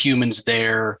have no humans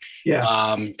there.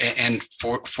 Yeah. And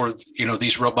for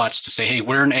these robots to say, hey,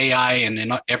 we're an AI, and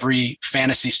in every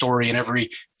fantasy story and every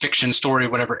fiction story,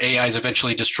 whatever, AIs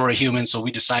eventually destroy humans. So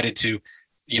we decided to,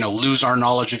 lose our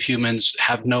knowledge of humans,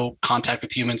 have no contact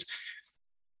with humans.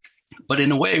 But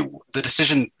in a way, the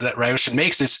decision that Ryoshin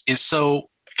makes is so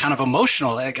kind of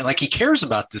emotional, like he cares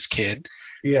about this kid.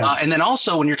 Yeah. And then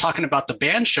also when you're talking about the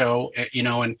band show,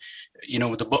 and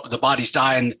the bodies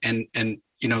die and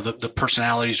the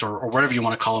personalities or whatever you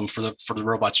want to call them for the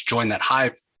robots join that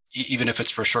hive, even if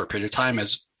it's for a short period of time,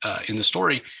 as in the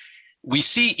story, we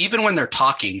see even when they're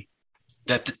talking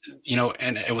that,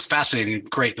 and it was fascinating,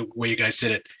 great the way you guys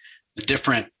did it, the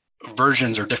different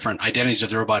versions or different identities of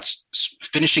the robots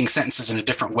finishing sentences in a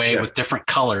different way with different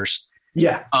colors.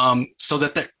 Yeah. So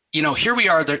that they're, here we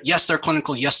are, yes, they're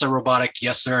clinical. Yes, they're robotic.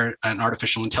 Yes, they're an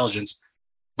artificial intelligence,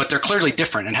 but they're clearly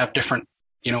different and have different,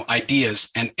 ideas.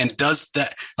 And does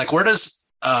that, like, where does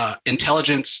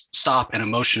intelligence stop and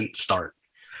emotion start?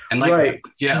 And like,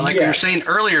 you're saying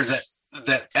earlier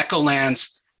that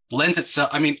Echolands lends itself.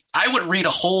 I mean, I would read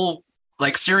a whole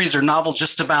like series or novel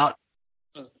just about,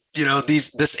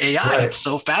 this AI. Right. It's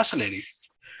so fascinating.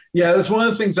 Yeah. That's one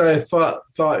of the things I thought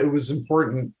it was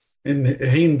important, and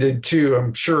Hayden did too,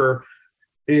 I'm sure,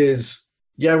 is,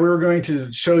 we were going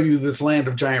to show you this land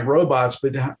of giant robots,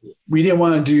 but we didn't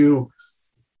want to do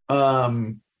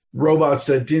robots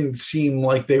that didn't seem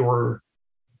like we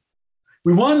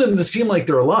wanted them to seem like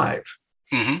they're alive.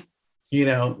 Mm-hmm.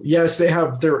 Yes,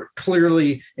 they're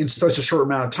clearly, in such a short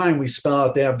amount of time, we spell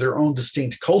out they have their own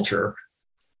distinct culture,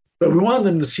 but we wanted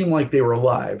them to seem like they were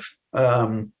alive.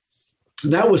 And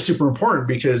that was super important,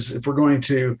 because if we're going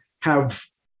to have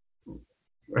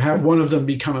one of them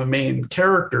become a main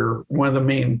character, one of the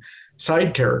main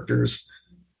side characters,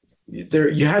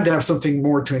 you had to have something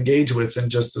more to engage with than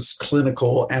just this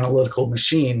clinical analytical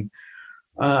machine.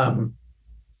 So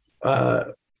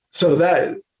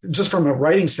that, just from a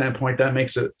writing standpoint, that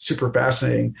makes it super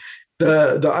fascinating.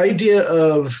 The idea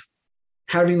of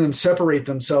having them separate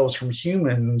themselves from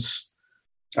humans,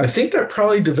 I think that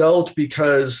probably developed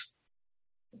because,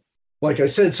 like I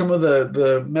said, some of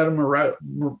the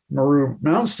Metamaru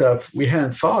Mountain stuff we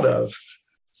hadn't thought of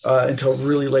until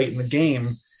really late in the game.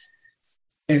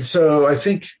 And so I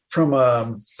think from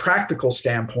a practical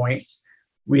standpoint,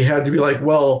 we had to be like,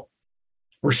 well,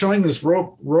 we're showing this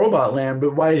robot land,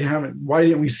 but why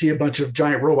didn't we see a bunch of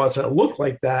giant robots that look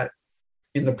like that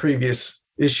in the previous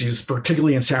issues,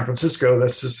 particularly in San Francisco?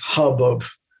 That's this hub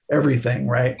of everything,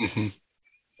 right? Mm-hmm.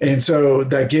 And so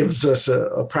that gives us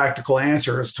a practical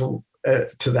answer as to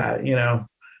that,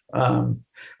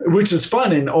 which is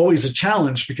fun and always a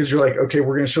challenge, because you're like, okay,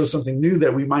 we're going to show something new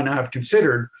that we might not have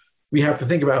considered. We have to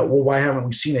think about, well, why haven't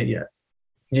we seen it yet?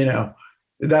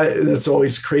 That's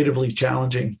always creatively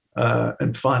challenging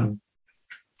and fun.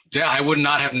 Yeah, I would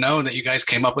not have known that you guys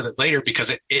came up with it later, because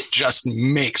it just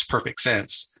makes perfect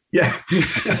sense. Yeah,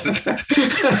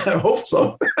 I hope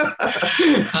so.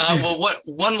 Well,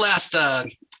 one last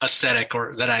aesthetic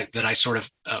or that I sort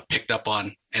of picked up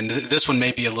on, and this one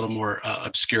may be a little more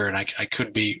obscure, and I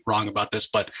could be wrong about this,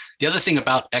 but the other thing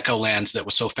about Echolands that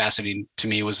was so fascinating to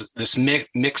me was this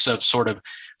mix of sort of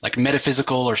like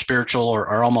metaphysical or spiritual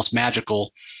or almost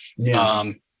magical,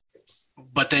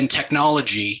 but then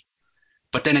technology.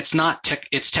 But then it's not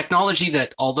it's technology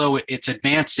that, although it's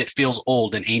advanced, it feels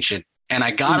old and ancient. And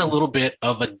I got a little bit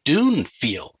of a Dune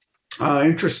feel.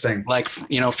 Interesting. Like,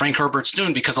 Frank Herbert's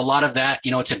Dune, because a lot of that,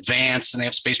 it's advanced and they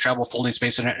have space travel, folding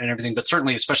space and everything. But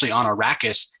certainly, especially on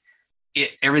Arrakis,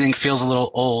 everything feels a little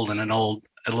old and a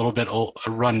little bit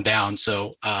run down.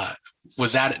 So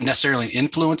was that necessarily an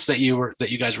influence that you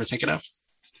guys were thinking of?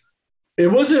 It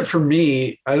wasn't for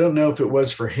me. I don't know if it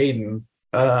was for Hayden.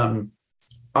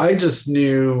 I just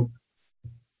knew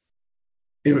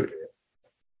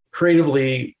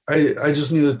creatively, I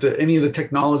just knew that any of the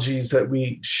technologies that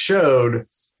we showed,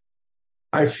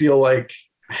 I feel like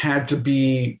had to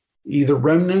be either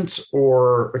remnants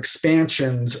or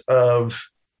expansions of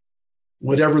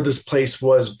whatever this place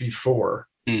was before.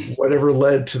 whatever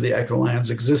led to the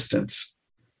Echolands existence,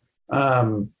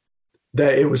 that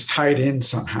it was tied in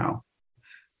somehow.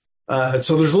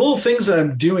 So there's little things that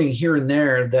I'm doing here and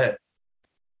there that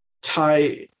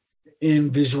tie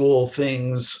in visual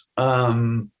things,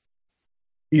 either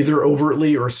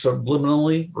overtly or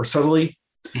subliminally or subtly.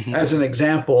 Mm-hmm. As an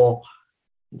example,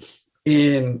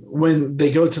 when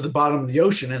they go to the bottom of the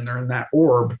ocean and they're in that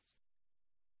orb,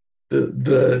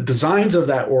 the designs of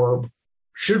that orb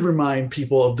should remind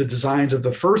people of the designs of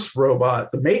the first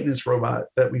robot, the maintenance robot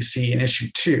that we see in issue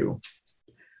 2.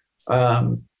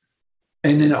 And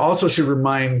then it also should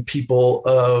remind people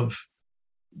of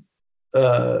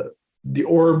the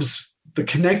orbs, the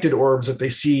connected orbs that they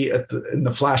see in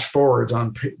the flash forwards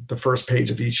on the first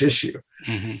page of each issue.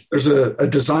 Mm-hmm. There's a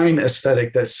design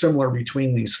aesthetic that's similar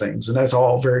between these things, and that's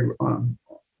all very on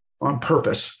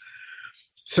purpose.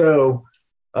 So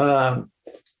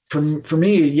for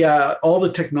me, yeah, all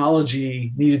the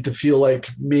technology needed to feel like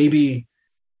maybe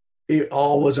it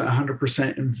all wasn't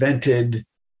 100% invented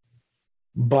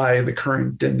by the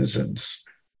current denizens,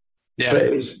 but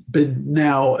it's been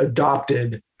now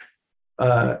adopted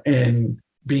and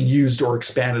being used or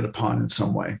expanded upon in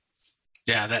some way.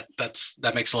 Yeah,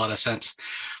 that makes a lot of sense.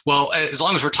 Well, as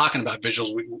long as we're talking about visuals,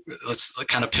 let's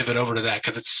kind of pivot over to that,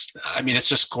 because it's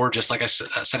just gorgeous. Like I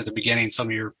said at the beginning, some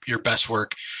of your best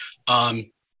work. And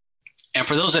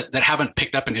for those that haven't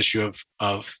picked up an issue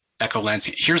of Echolands,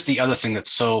 here's the other thing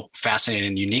that's so fascinating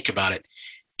and unique about it.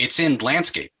 It's in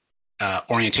landscape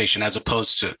orientation as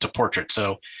opposed to portrait.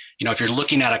 So, if you're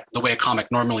looking at the way a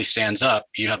comic normally stands up,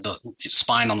 you have the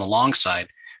spine on the long side.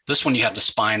 This one, you have the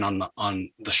spine on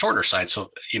the shorter side.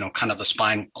 So, kind of the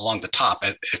spine along the top,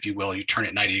 if you will, you turn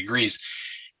it 90 degrees,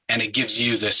 and it gives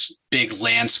you this big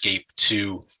landscape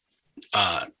to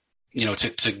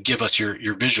give us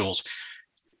your visuals.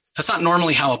 That's not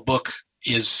normally how a book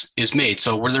is made.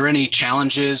 So were there any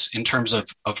challenges in terms of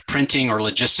printing or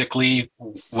logistically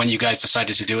when you guys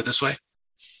decided to do it this way?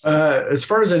 As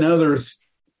far as I know,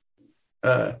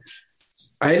 I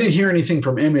didn't hear anything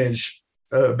from Image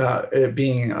about it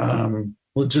being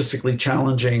logistically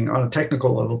challenging on a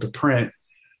technical level to print.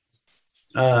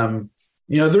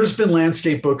 There's been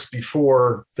landscape books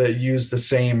before that use the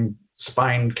same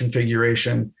spine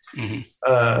configuration.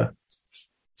 Mm-hmm.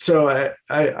 So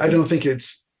I don't think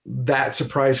it's that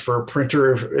surprise for a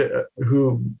printer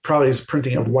who probably is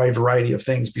printing a wide variety of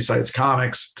things besides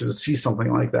comics to see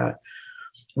something like that.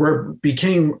 Where it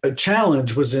became a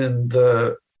challenge was in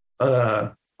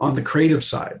on the creative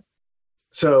side.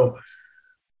 So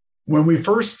when we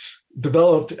first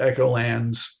developed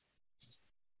Echolands,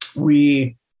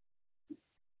 it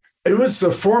was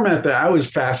a format that I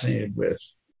was fascinated with,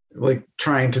 like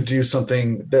trying to do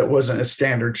something that wasn't a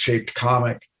standard shaped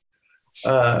comic,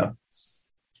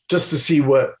 just to see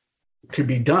what could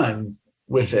be done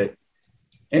with it.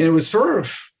 And it was sort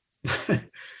of,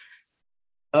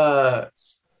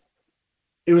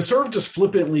 just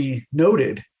flippantly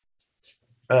noted.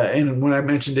 And when I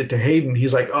mentioned it to Hayden,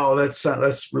 he's like, "Oh,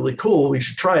 that's really cool. We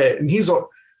should try it." And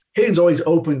Hayden's always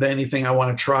open to anything I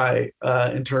want to try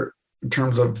in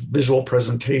terms of visual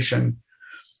presentation.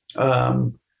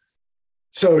 So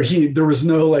there was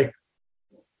no like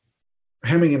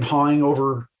hemming and hawing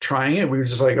over trying it. We were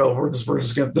just like, "Oh, this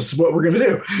is what we're gonna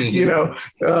do,"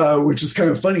 mm-hmm. Which is kind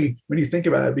of funny when you think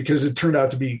about it, because it turned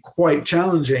out to be quite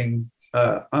challenging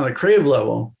on a creative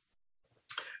level.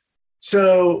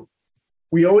 So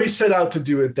we always set out to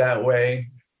do it that way.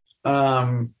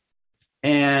 And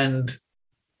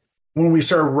when we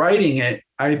started writing it,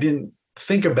 I didn't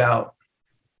think about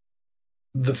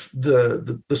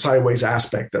the sideways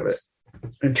aspect of it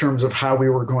in terms of how we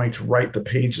were going to write the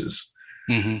pages.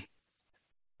 Mm-hmm.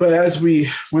 But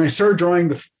when I started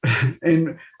drawing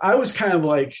and I was kind of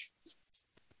like,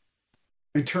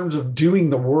 in terms of doing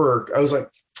the work, I was like,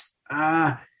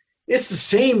 it's the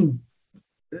same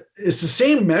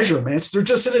measurements. They're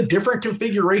just in a different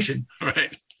configuration.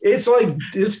 Right. It's gonna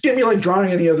be like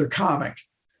drawing any other comic.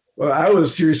 Well, I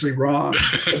was seriously wrong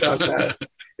about that.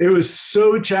 It was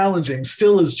so challenging,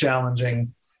 still is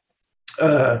challenging.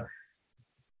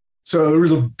 So there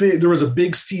was a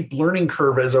big steep learning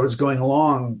curve as I was going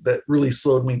along that really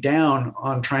slowed me down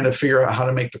on trying to figure out how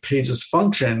to make the pages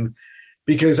function,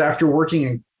 because after working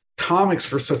in comics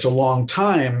for such a long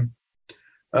time,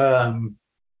 dealing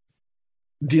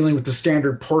with the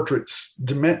standard portraits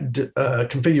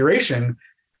configuration,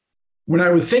 when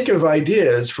I would think of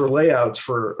ideas for layouts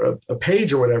for a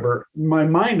page or whatever, my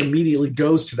mind immediately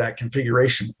goes to that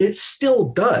configuration. It still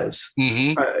does.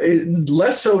 Mm-hmm.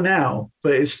 Less so now,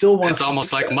 but it still wants. It's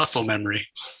almost like muscle memory.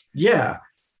 Yeah.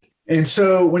 And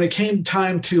so when it came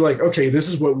time to like, okay, this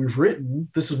is what we've written,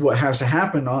 this is what has to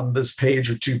happen on this page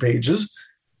or 2 pages,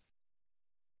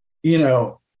 you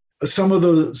know, some of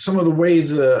the way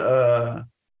the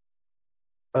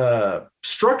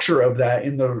structure of that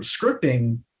in the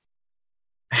scripting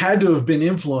had to have been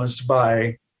influenced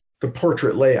by the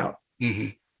portrait layout. Mm-hmm.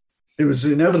 It was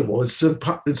inevitable. It's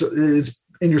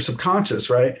in your subconscious,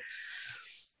 right?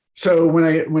 So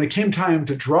when it came time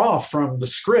to draw from the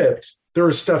script, there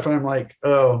was stuff, and I'm like,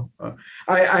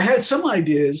 I had some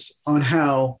ideas on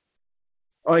how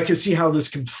I could see how this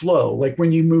can flow. Like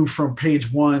when you move from page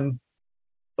 1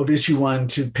 of issue 1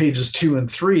 to pages 2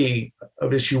 and 3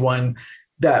 of issue 1,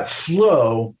 that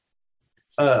flow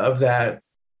of that,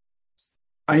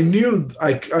 I knew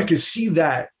I could see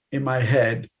that in my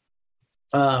head.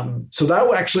 So that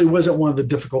actually wasn't one of the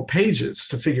difficult pages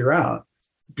to figure out,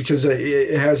 because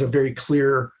it has a very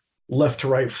clear left to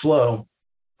right flow.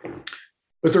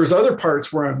 But there's other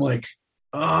parts where I'm like,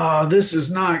 this is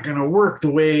not going to work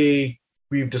the way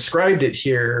we've described it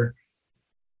here.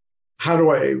 How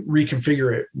do I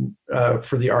reconfigure it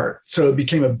for the art? So it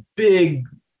became a big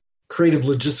creative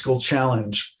logistical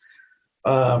challenge,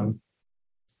 trying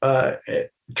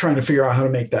to figure out how to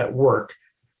make that work.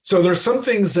 So there's some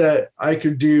things that I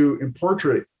could do in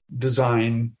portrait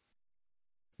design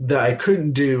that I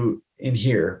couldn't do in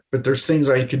here, but there's things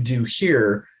I could do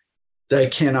here that I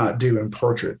cannot do in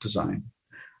portrait design.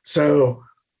 So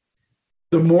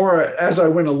the more, as I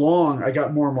went along, I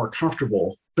got more and more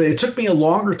comfortable, but it took me a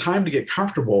longer time to get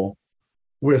comfortable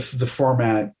with the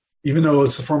format, even though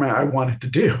it's the format I wanted to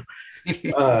do.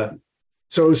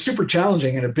 So it was super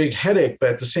challenging and a big headache, but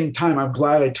at the same time, I'm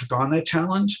glad I took on that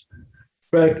challenge.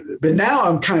 But now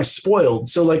I'm kind of spoiled.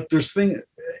 So like there's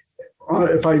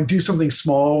if I do something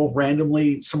small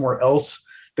randomly somewhere else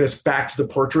that's back to the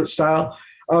portrait style,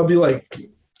 I'll be like,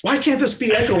 why can't this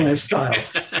be Echolands style?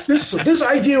 This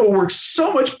idea will work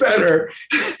so much better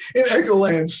in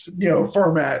Echolands,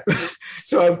 format.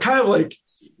 So I'm kind of like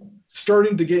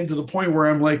starting to get into the point where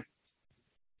I'm like,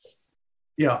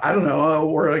 I don't know,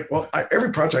 or like, well,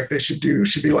 every project they should do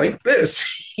should be like this,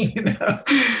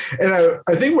 And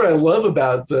I think what I love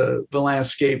about the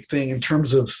landscape thing in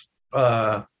terms of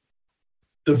the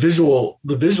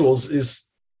visuals is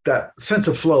that sense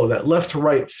of flow, that left to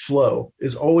right flow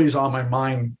is always on my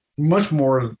mind much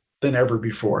more than ever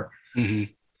before.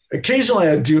 Mm-hmm. Occasionally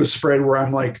I do a spread where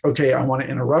I'm like, okay, I want to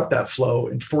interrupt that flow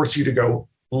and force you to go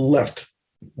left,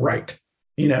 right,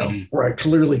 where I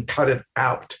clearly cut it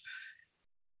out.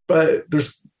 But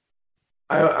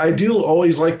I do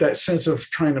always like that sense of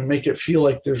trying to make it feel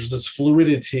like there's this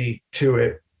fluidity to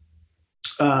it.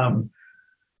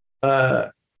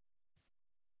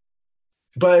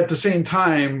 But at the same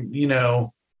time,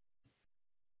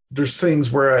 there's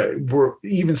things where we're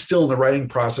even still in the writing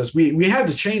process. We had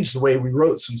to change the way we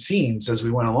wrote some scenes as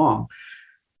we went along,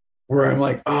 where I'm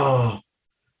like, oh,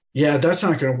 yeah, that's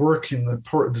not going to work in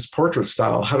this portrait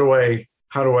style. How do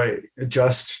I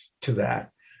adjust to that?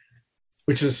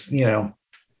 Which is,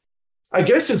 I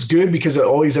guess it's good because it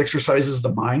always exercises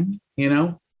the mind.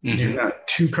 Mm-hmm. You're not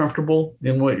too comfortable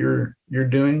in what you're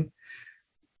doing.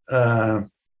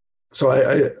 So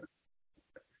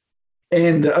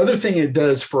and the other thing it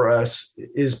does for us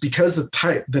is because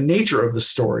the nature of the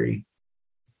story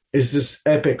is this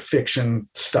epic fiction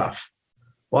stuff,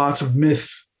 lots of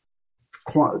myth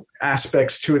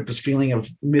aspects to it, this feeling of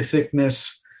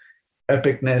mythicness,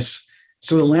 epicness.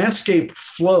 So the landscape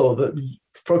flow,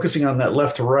 focusing on that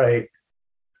left to right,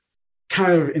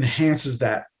 kind of enhances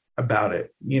that about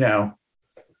it.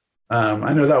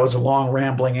 I know that was a long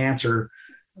rambling answer,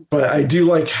 but I do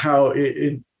like how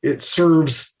it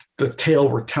serves the tale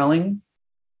we're telling,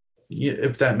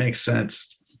 if that makes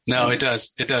sense. No, it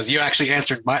does. It does. You actually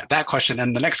answered that question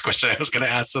and the next question I was going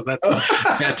to ask. So that's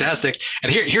fantastic.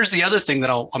 And here's the other thing that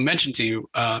I'll mention to you,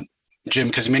 Jim,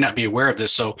 because you may not be aware of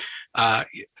this. So I'm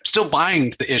still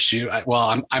buying the issue.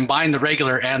 I'm buying the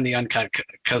regular and the uncut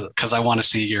because I want to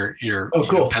see your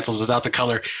cool. Pencils without the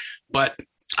color. But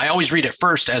I always read it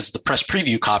first as the press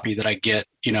preview copy that I get,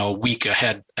 a week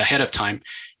ahead of time,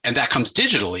 and that comes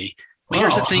digitally. But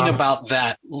here's the thing about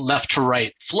that left to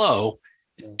right flow.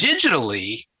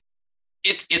 Digitally,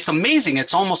 it's amazing.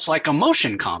 It's almost like a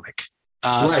motion comic.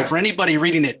 Right. So for anybody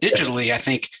reading it digitally, I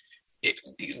think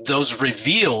those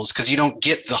reveals, because you don't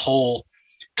get the whole,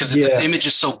 because the image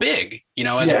is so big,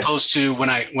 as opposed to when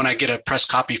I get a press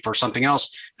copy for something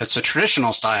else that's a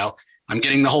traditional style, I'm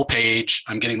getting the whole page.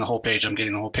 I'm getting the whole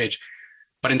page.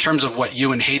 But in terms of what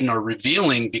you and Hayden are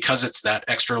revealing, because it's that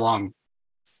extra long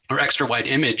or extra wide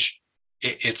image,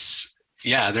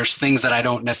 there's things that I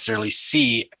don't necessarily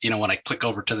see, when I click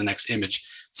over to the next image.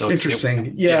 So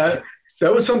interesting.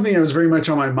 That was something that was very much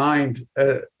on my mind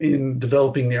in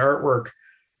developing the artwork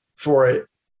for it.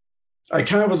 I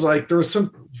kind of was like, there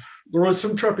was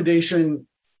some trepidation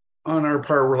on our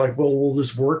part. We're like, well, will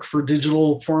this work for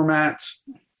digital formats?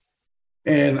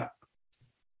 And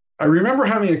I remember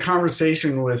having a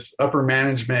conversation with upper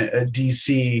management at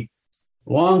DC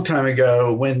a long time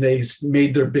ago when they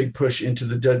made their big push into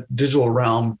the digital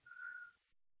realm.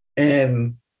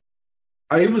 And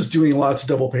I was doing lots of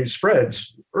double page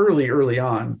spreads early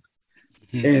on.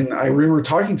 Mm-hmm. And I remember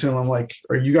talking to them. I'm like,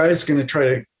 are you guys going to try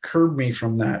to curb me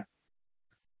from that?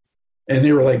 And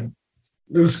they were like,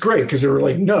 it was great because they were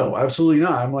like, no, absolutely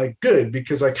not. I'm like, good,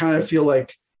 because I kind of feel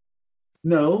like,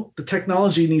 no, the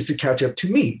technology needs to catch up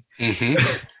to me.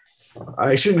 Mm-hmm.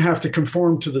 I shouldn't have to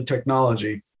conform to the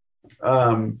technology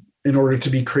in order to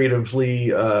be creatively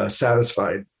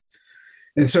satisfied.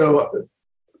 And so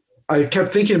I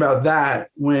kept thinking about that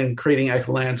when creating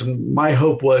Echolands. And my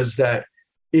hope was that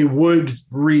it would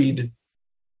read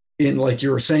in, like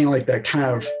you were saying, like that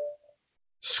kind of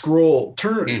scroll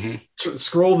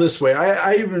this way.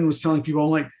 I even was telling people,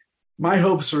 I'm like, my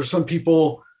hopes are some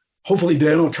people, hopefully they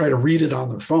don't try to read it on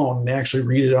their phone. They actually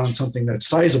read it on something that's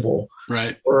sizable,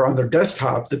 right? Or on their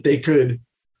desktop that they could,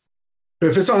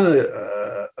 if it's on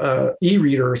a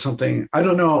e-reader or something, I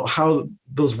don't know how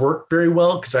those work very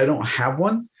well because I don't have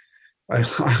one. I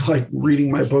like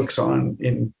reading my books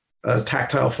in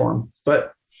tactile form,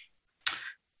 but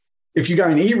if you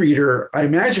got an e-reader, I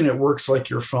imagine it works like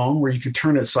your phone where you could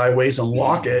turn it sideways and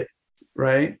lock it,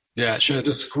 right? Yeah, it should.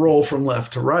 Just scroll from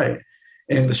left to right.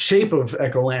 And the shape of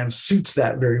Echolands suits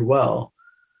that very well.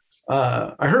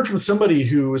 I heard from somebody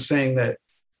who was saying that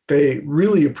they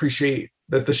really appreciate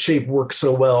that the shape works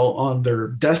so well on their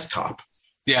desktop.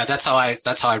 Yeah, that's how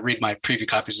I read my preview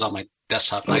copies on my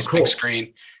desktop. Nice big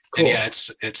screen. Cool. And yeah,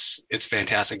 it's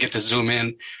fantastic. Get to zoom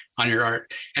in on your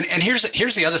art. And here's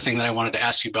the other thing that I wanted to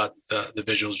ask you about the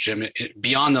visuals, Jim,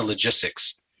 beyond the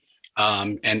logistics.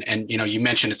 And you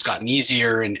mentioned it's gotten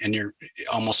easier and you're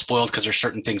almost spoiled because there's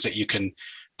certain things that you can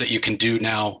do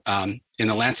now in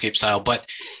the landscape style. But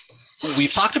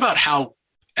we've talked about how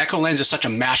Echolands is such a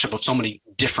mashup of so many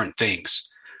different things.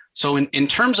 So in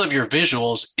terms of your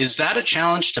visuals, is that a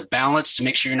challenge to balance to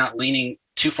make sure you're not leaning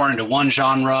too far into one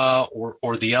genre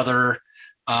or the other?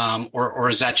 Or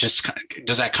is that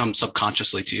does that come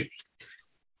subconsciously to you?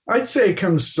 I'd say it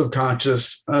comes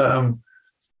subconscious.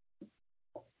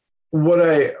 What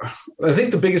I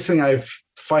think the biggest thing I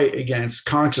fight against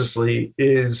consciously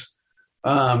is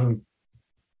because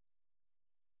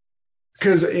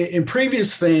in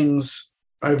previous things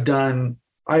I've done,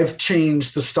 I've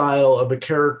changed the style of a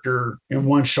character in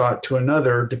one shot to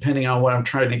another, depending on what I'm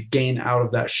trying to gain out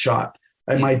of that shot.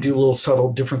 I might do little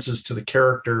subtle differences to the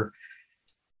character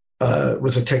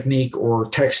with a technique or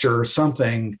texture or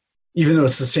something, even though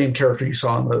it's the same character you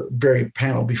saw in the very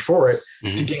panel before it,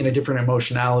 to gain a different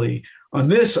emotionality. On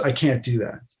this, I can't do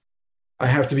that. I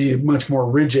have to be much more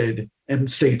rigid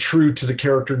and stay true to the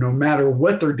character no matter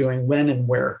what they're doing, when and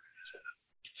where.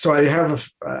 So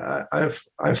I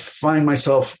find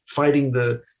myself fighting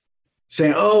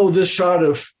saying, oh, this shot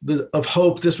of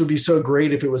hope, this would be so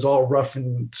great if it was all rough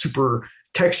and super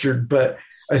textured, but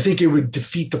I think it would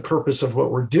defeat the purpose of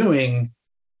what we're doing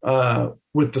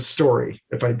with the story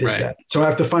if I did that. So I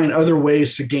have to find other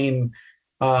ways to gain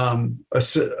whatever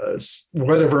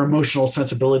emotional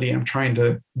sensibility I'm trying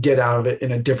to get out of it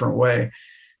in a different way.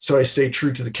 So I stay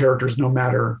true to the characters no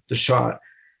matter the shot.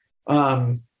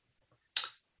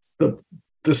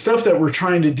 The stuff that we're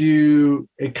trying to do,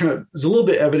 it kind of is a little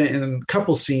bit evident in a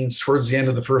couple scenes towards the end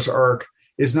of the first arc,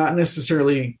 is not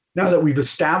necessarily, now that we've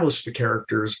established the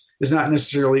characters, is not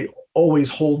necessarily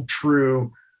always hold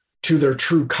true to their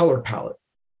true color palette.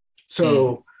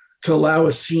 So to allow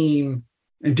a scene,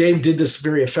 and Dave did this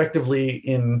very effectively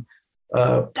in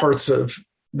parts of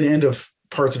the end of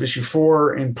parts of issue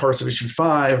 4 and parts of issue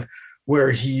 5,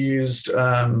 where he used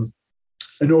an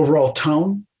overall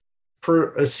tone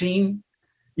for a scene,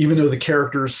 even though the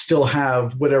characters still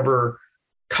have whatever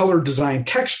color design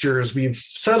textures we've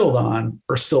settled on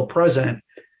are still present,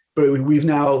 but we've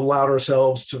now allowed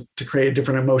ourselves to create a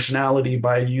different emotionality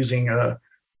by using a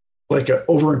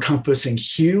over-encompassing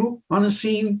hue on a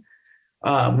scene,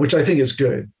 which I think is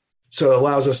good. So it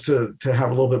allows us to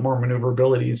have a little bit more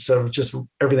maneuverability instead of just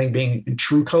everything being in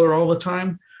true color all the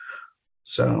time.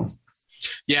 So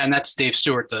yeah, and that's Dave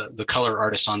Stewart, the color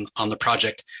artist on the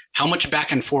project. How much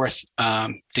back and forth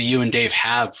do you and Dave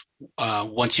have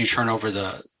once you turn over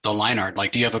the line art?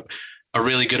 Like, do you have a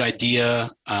really good idea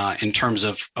in terms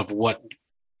of what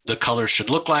the colors should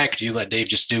look like? Do you let Dave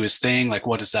just do his thing? Like,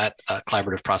 what is that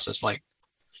collaborative process like?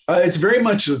 It's very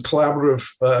much a collaborative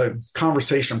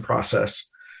conversation process.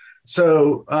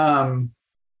 So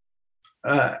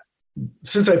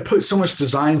since I put so much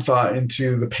design thought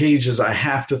into the pages, I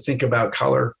have to think about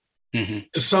color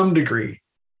to some degree.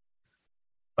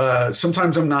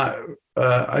 Sometimes I'm not.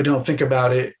 I don't think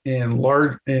about it in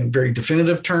very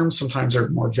definitive terms. Sometimes they're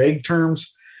more vague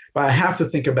terms, but I have to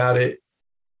think about it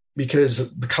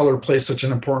because the color plays such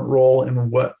an important role in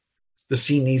what the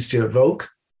scene needs to evoke,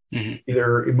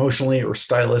 either emotionally or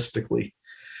stylistically.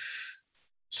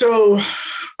 So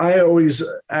I always,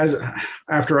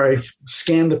 after I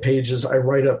scan the pages, I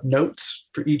write up notes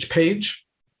for each page.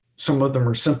 Some of them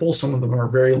are simple. Some of them are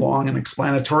very long and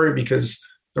explanatory because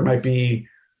there might be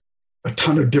a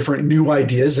ton of different new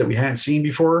ideas that we hadn't seen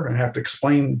before. And I have to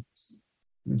explain,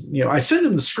 I send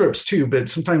him the scripts too, but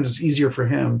sometimes it's easier for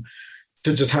him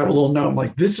to just have a little note. I'm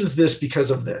like, this is this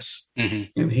because of this.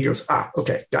 And he goes,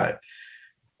 okay, got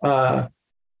it.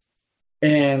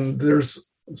 And there's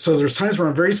times where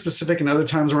I'm very specific and other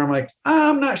times where I'm like,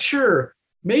 I'm not sure.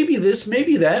 Maybe this,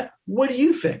 maybe that. What do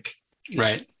you think?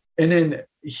 Right. And then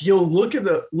he'll look it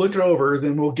over,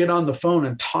 then we'll get on the phone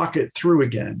and talk it through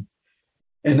again.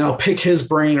 And I'll pick his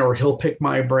brain or he'll pick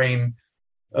my brain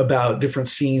about different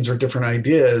scenes or different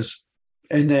ideas.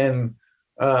 And then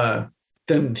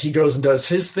he goes and does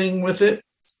his thing with it,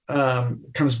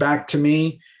 comes back to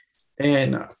me.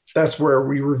 And that's where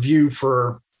we review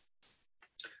for,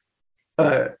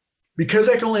 because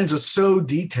Echolands is so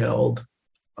detailed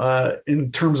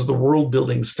in terms of the world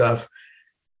building stuff.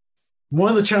 One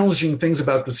of the challenging things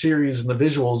about the series and the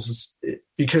visuals is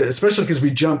especially because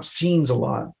we jump scenes a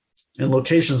lot and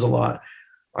locations a lot,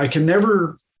 I can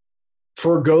never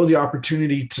forego the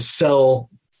opportunity to sell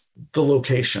the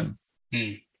location,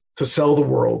 to sell the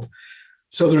world.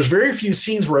 So there's very few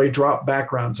scenes where I drop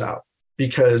backgrounds out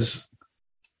because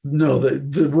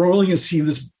we're only going to see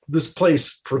this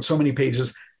place for so many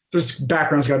pages. There's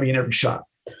backgrounds got to be in every shot.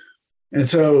 And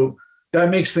so that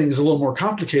makes things a little more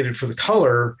complicated for the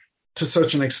color to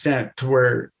such an extent to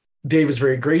where Dave is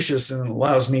very gracious and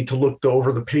allows me to look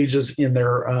over the pages in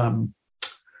their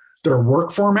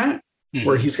work format,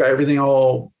 where he's got everything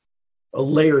all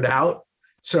layered out.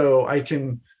 So I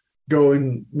can go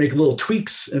and make little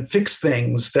tweaks and fix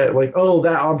things that like, oh,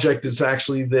 that object is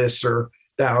actually this, or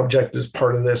that object is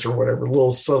part of this, or whatever,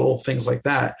 little subtle things like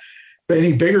that. But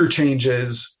any bigger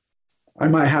changes, I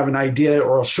might have an idea,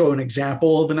 or I'll show an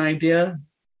example of an idea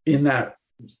in that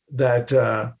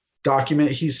document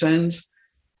he sends,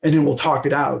 and then we'll talk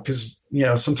it out. Because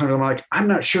sometimes I'm like, I'm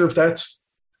not sure if that's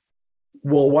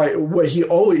what he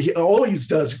always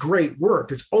does great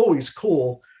work. It's always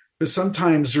cool, but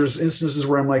sometimes there's instances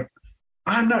where I'm like,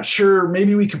 I'm not sure.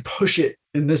 Maybe we could push it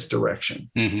in this direction,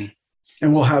 and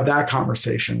we'll have that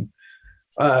conversation.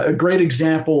 A great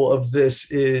example of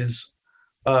this is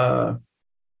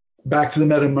back to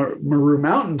the Maru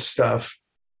Mountain stuff.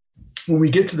 When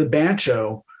we get to the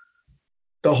Bancho,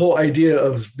 the whole idea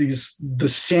of the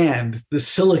sand, the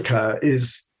silica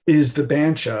is the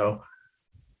Bancho.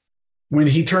 When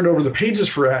he turned over the pages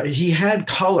for that, he had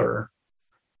color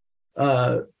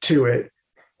to it,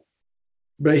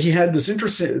 but he had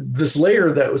this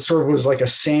layer that was like a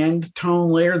sand tone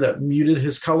layer that muted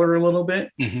his color a little bit.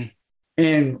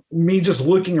 And me just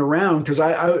looking around, because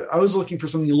I was looking for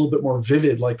something a little bit more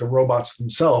vivid, like the robots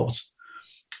themselves.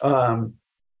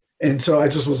 And so I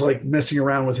just was like messing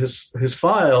around with his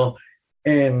file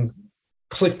and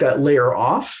clicked that layer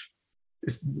off.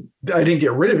 I didn't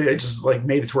get rid of it. I just like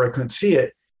made it to where I couldn't see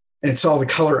it and saw the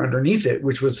color underneath it,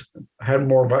 which had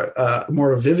more of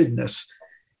a vividness.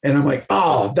 And I'm like,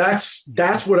 oh, that's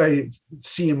what I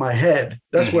see in my head.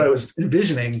 That's what I was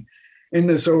envisioning. And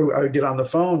then, so I would get on the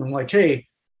phone. I'm like, hey,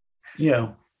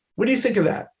 what do you think of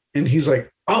that? And he's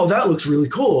like, oh, that looks really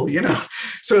cool.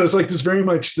 So it's like this very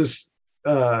much this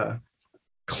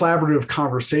collaborative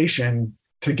conversation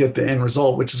to get the end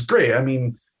result, which is great. I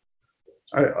mean,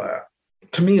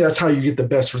 to me, that's how you get the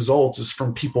best results, is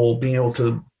from people being able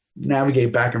to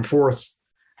navigate back and forth,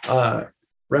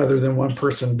 rather than one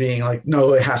person being like,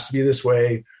 no, it has to be this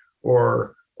way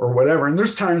or whatever. And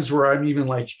there's times where I'm even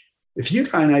like, if you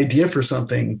got an idea for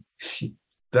something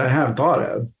that I haven't thought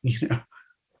of,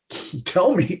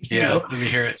 tell me. Yeah, let me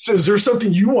hear it. So is there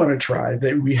something you want to try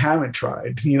that we haven't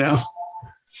tried? Yeah,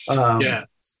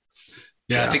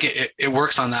 I think it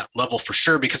works on that level for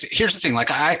sure. Because here's the thing, like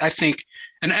I think,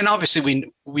 and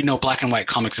obviously we know black and white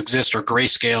comics exist, or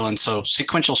grayscale, and so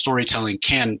sequential storytelling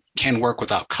can work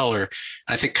without color.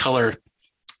 And I think color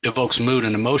evokes mood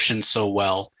and emotion so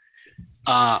well.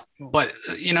 But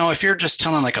if you're just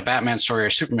telling like a Batman story or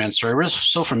a Superman story, we're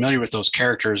so familiar with those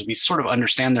characters. We sort of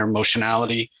understand their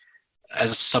emotionality.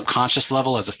 as a subconscious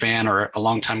level, as a fan or a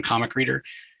longtime comic reader,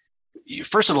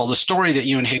 first of all, the story that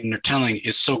you and Hayden are telling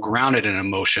is so grounded in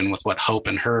emotion with what Hope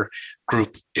and her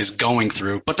group is going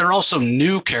through, but they're also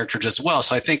new characters as well.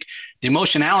 So I think the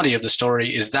emotionality of the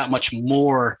story is that much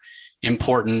more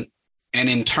important. And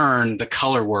in turn, the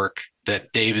color work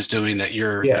that Dave is doing, that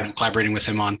you're collaborating with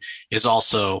him on, is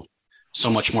also so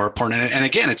much more important. And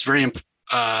again, it's very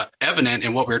evident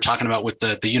in what we were talking about with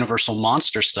the Universal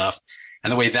monster stuff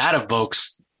and the way that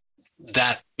evokes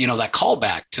that, that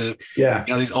callback to,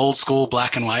 these old school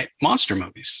black and white monster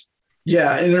movies.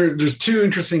 Yeah. And there's two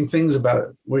interesting things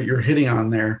about what you're hitting on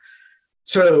there.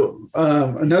 So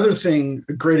another thing,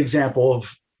 a great example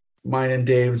of mine and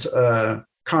Dave's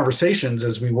conversations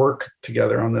as we work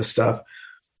together on this stuff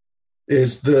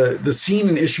is the scene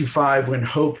in issue 5 when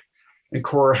Hope and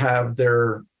Cora have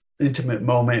their intimate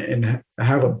moment and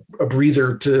have a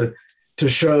breather to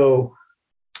show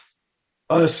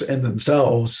us and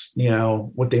themselves,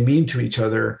 what they mean to each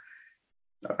other.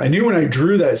 I knew when I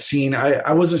drew that scene,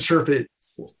 I wasn't sure if it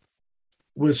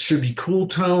should be cool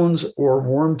tones or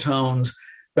warm tones,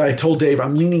 but I told Dave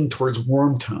I'm leaning towards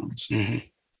warm tones. Mm-hmm.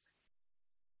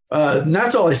 And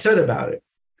that's all I said about it.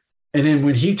 And then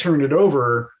when he turned it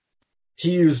over,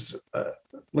 he used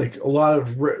like a lot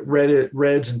of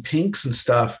reds and pinks and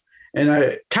stuff. And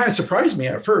it kind of surprised me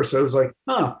at first. I was like,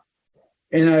 huh.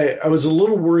 And I was a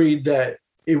little worried that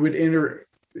it would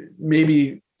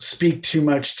maybe speak too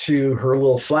much to her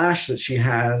little flash that she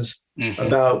has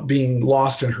about being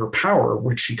lost in her power,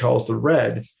 which she calls the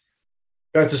red.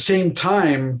 But at the same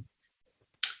time,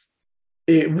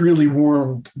 it really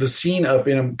warmed the scene up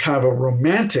in a kind of a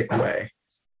romantic way.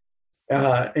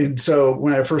 And so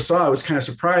when I first saw it, I was kind of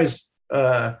surprised.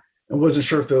 I wasn't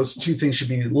sure if those two things should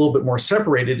be a little bit more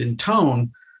separated in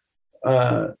tone,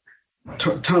 color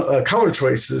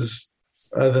choices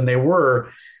than they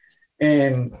were.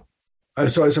 And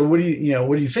so I said, what do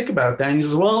you think about that? And he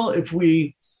says, well,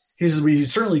 we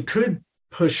certainly could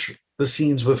push the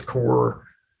scenes with Core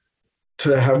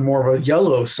to have more of a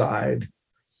yellow side.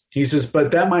 He says,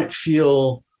 but that might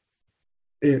feel,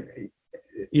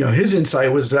 his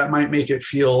insight was that might make it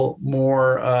feel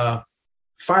more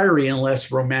fiery and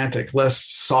less romantic, less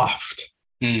soft.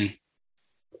 Mm.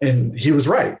 And he was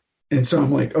right. And so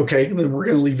I'm like, okay, then we're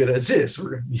going to leave it as is.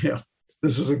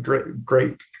 This is a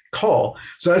great call.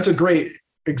 So that's a great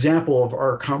example of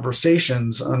our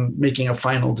conversations on making a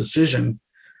final decision.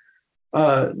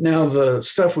 Now the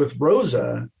stuff with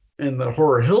Rosa and the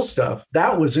Horror Hill stuff,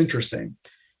 that was interesting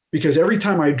because every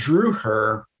time I drew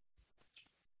her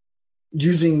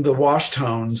using the wash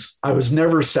tones, I was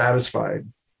never satisfied.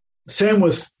 Same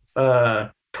with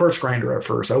Torch Grinder at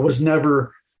first. I was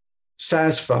never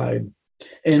satisfied.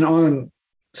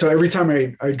 So every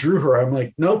time I drew her, I'm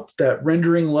like, nope, that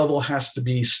rendering level has to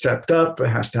be stepped up. It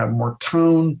has to have more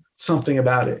tone, something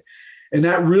about it. And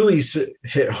that really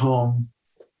hit home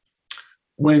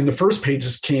when the first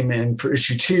pages came in for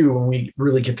issue 2, when we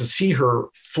really get to see her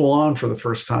full on for the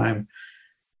first time.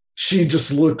 She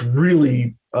just looked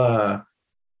really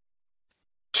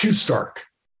too stark.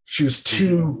 She was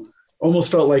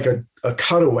almost felt like a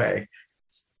cutaway.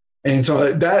 And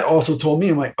so that also told me,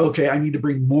 I'm like, okay, I need to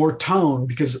bring more tone,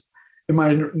 because in my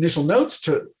initial notes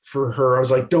for her, I was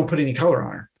like, don't put any color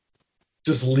on her.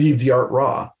 Just leave the art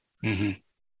raw. Mm-hmm.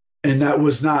 And that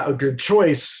was not a good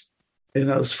choice in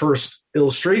those first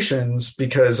illustrations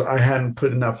because I hadn't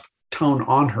put enough tone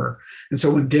on her. And so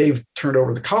when Dave turned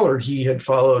over the color, he had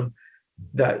followed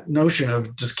that notion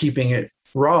of just keeping it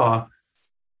raw.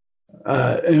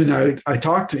 And I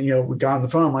talked to, we got on the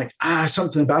phone. I'm like,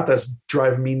 something about that's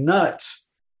driving me nuts.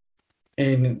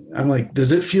 And I'm like,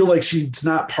 does it feel like she's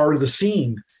not part of the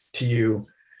scene to you?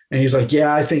 And he's like,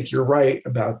 yeah, I think you're right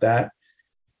about that.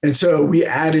 And so we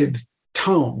added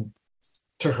tone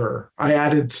to her. I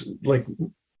added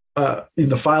in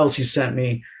the files he sent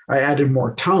me, I added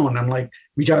more tone. I'm like,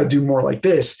 we got to do more like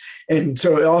this. And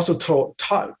so it also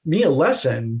taught me a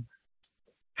lesson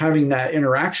having that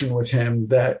interaction with him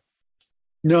that,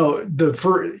 no,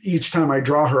 for each time I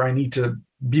draw her, I need to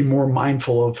be more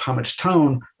mindful of how much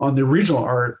tone on the original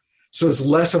art. So it's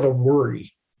less of a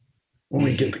worry when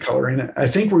we get the color in it. I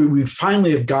think we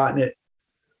finally have gotten it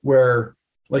where,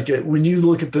 when you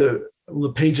look at the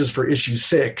pages for issue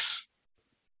 6,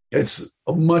 it's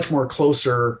a much more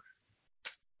closer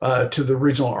to the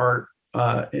original art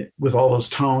with all those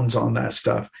tones on that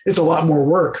stuff. It's a lot more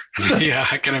work. Yeah,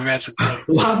 I can imagine so.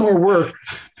 A lot more work.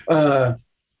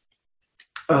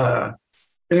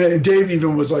 And Dave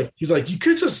even was like, he's like, you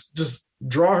could just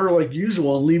draw her like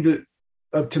usual and leave it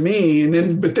up to me.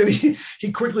 But then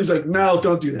he quickly is like, no,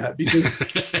 don't do that, because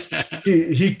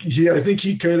he I think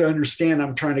he could understand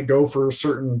I'm trying to go for a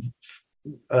certain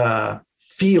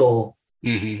feel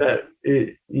that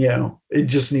it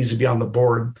just needs to be on the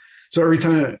board. So every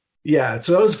time,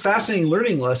 so that was a fascinating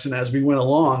learning lesson as we went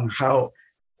along, how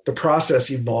the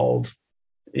process evolved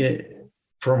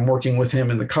from working with him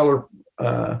in the color,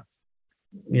 how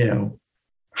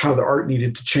the art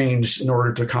needed to change in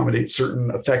order to accommodate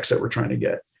certain effects that we're trying to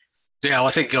get. Yeah, well, I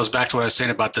think it goes back to what I was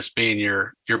saying about this being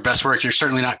your best work. You're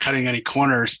certainly not cutting any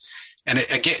corners. And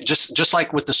again, just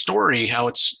like with the story, how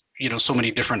it's, so many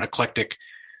different eclectic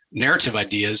narrative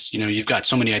ideas, you've got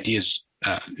so many ideas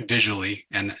visually,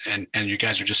 and you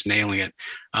guys are just nailing it.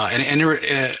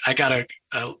 I got a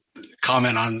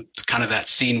comment on kind of that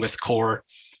scene with Core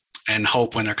and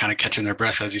Hope when they're kind of catching their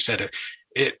breath, as you said.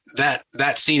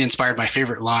 That scene inspired my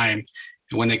favorite line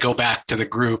when they go back to the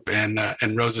group, and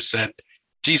Rosa said,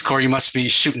 "Geez, Core, you must be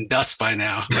shooting dust by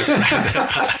now."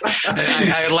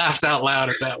 I laughed out loud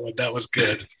at that one. That was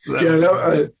good.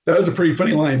 That was a pretty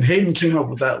funny line. Hayden came up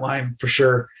with that line for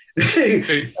sure.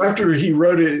 After he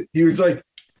wrote it, he was like,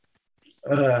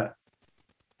 I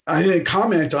didn't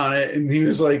comment on it, and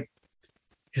he's like,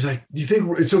 "Do you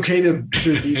think it's okay to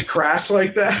be crass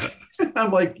like that?"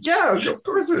 I'm like, "Yeah, of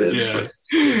course it is."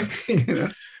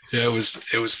 Yeah,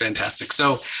 it was fantastic.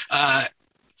 So,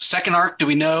 second arc, do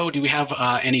we have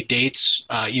any dates,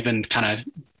 even kind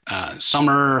of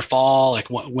summer, fall? Like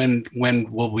when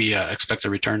will we expect a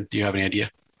return? Do you have any idea?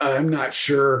 I'm not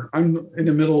sure. I'm in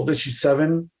the middle of issue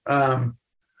 7. I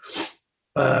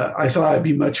thought I'd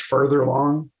be much further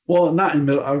along. Well, not in the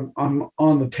middle. I'm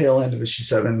on the tail end of issue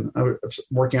 7. I was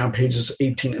working on pages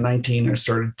 18 and 19. I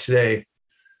started today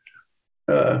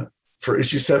for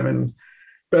issue 7,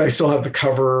 but I still have the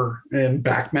cover and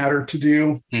back matter to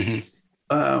do.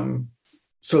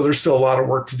 So there's still a lot of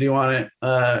work to do on it.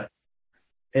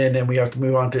 And then we have to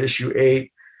move on to issue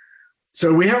 8.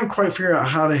 So we haven't quite figured out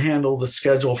how to handle the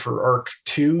schedule for arc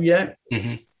 2 yet,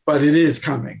 but it is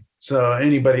coming. So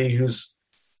anybody who's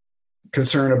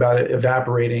concerned about it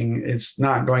evaporating, it's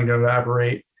not going to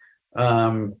evaporate.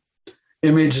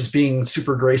 Image is being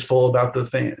super graceful about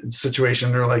the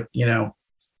situation. They're like, it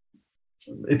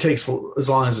takes as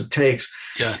long as it takes.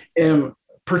 Yeah. And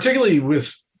particularly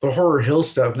with the Horror Hill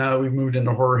stuff, now that we've moved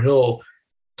into Horror Hill,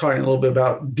 talking a little bit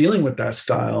about dealing with that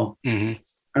style.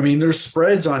 I mean, there's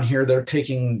spreads on here that are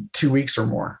taking 2 weeks or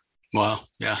more. Wow.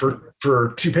 Yeah.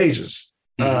 For 2 pages.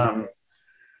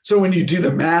 So when you do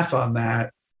the math on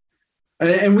that,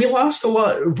 and we lost a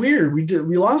lot. We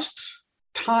lost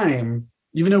time,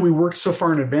 even though we worked so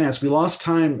far in advance. We lost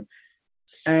time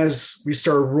as we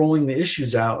started rolling the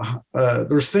issues out.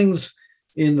 There's things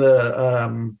in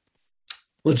the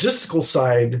logistical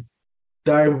side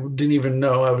that I didn't even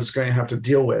know I was going to have to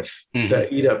deal with, that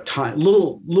eat up time,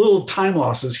 little time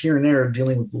losses here and there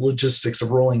dealing with the logistics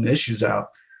of rolling the issues out.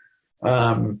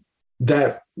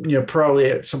 That,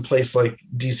 probably at some place like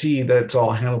DC, that's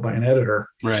all handled by an editor.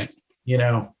 Right.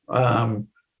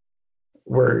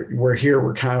 We're here,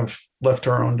 we're kind of left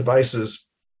to our own devices.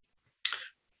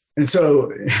 And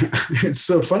so it's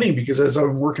so funny because as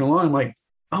I'm working along, I'm like,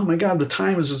 oh my God, the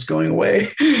time is just going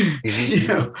away.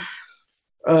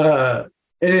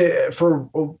 And for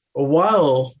a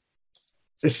while,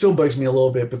 it still bugs me a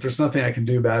little bit, but there's nothing I can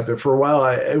do about it. But for a while,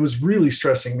 it was really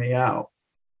stressing me out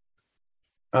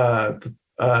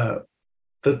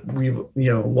that we've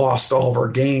lost all of our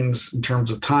gains in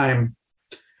terms of time.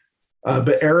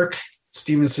 But Eric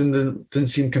Stevenson didn't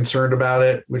seem concerned about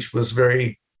it, which was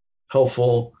very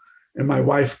helpful. And my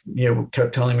wife,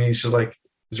 kept telling me, she's like,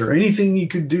 "Is there anything you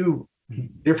could do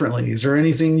differently? Is there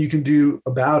anything you can do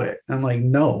about it?" And I'm like,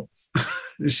 "No."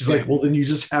 She's like, "Well, then you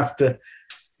just have to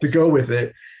go with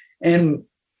it." And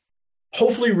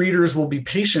hopefully readers will be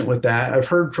patient with that. I've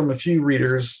heard from a few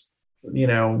readers,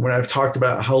 when I've talked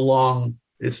about how long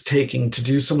it's taking to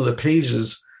do some of the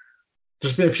pages,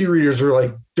 there's been a few readers who are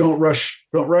like, don't rush,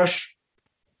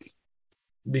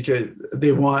 because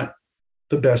they want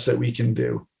the best that we can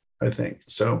do, I think.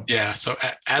 So, yeah. So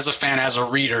as a fan, as a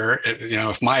reader,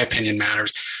 if my opinion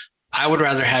matters, I would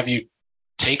rather have you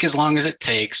take as long as it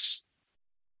takes,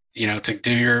 to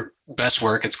do your best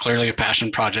work. It's clearly a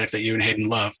passion project that you and Hayden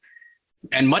love.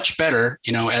 And much better,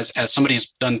 as somebody who's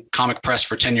done comic press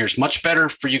for 10 years, much better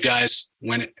for you guys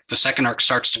when the second arc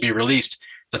starts to be released,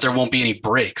 that there won't be any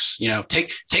breaks.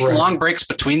 Take right. long breaks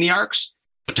between the arcs,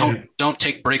 but don't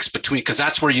take breaks between, because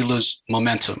that's where you lose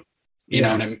momentum. You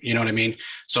know what I mean?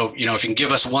 So, if you can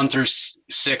give us 1 through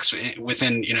 6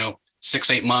 within,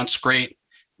 6-8 months, great.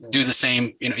 Do the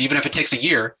same, even if it takes a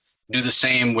year, do the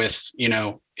same with,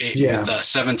 Yeah. with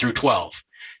 7 through 12.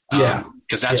 Yeah.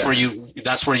 Because that's where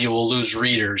you will lose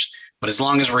readers. But as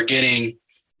long as we're getting,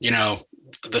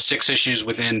 the 6 issues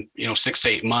within, 6 to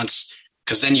 8 months,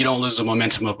 because then you don't lose the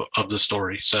momentum of the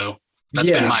story. So that's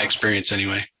been my experience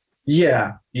anyway.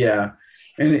 Yeah. Yeah.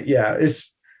 And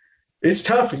it's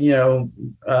tough,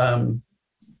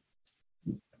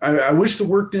 I wish the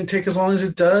work didn't take as long as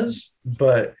it does,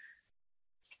 but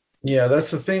yeah,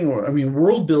 that's the thing. I mean,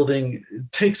 world building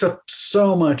takes up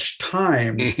so much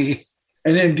time. Mm-hmm.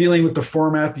 And then dealing with the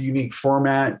format, the unique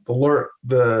format,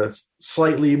 the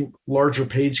slightly larger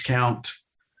page count,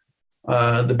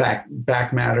 the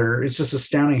back matter. It's just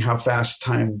astounding how fast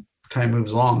time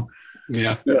moves along.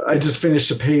 Yeah. I just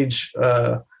finished a page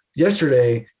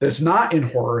yesterday that's not in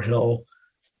Horror Hill.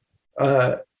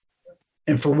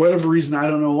 And for whatever reason, I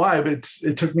don't know why, but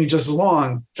it took me just as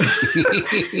long.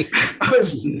 I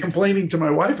was complaining to my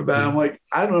wife about it. I'm like,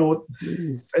 I don't know what.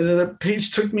 I said, that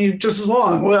page took me just as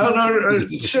long. Well, no,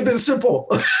 it should have been simple.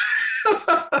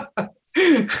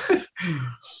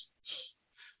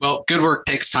 Well, good work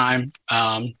takes time.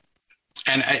 And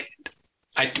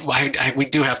we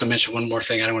do have to mention one more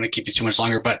thing. I don't want to keep you too much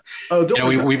longer, but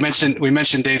we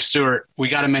mentioned Dave Stewart. We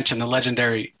got to mention the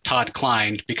legendary Todd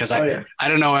Klein, because I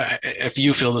don't know if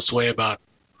you feel this way about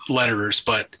letterers,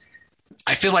 but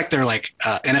I feel like they're like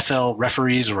NFL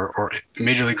referees or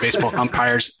Major League Baseball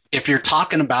umpires. If you're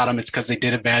talking about them, it's because they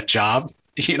did a bad job,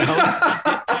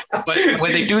 But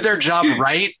when they do their job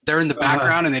right, they're in the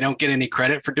background and they don't get any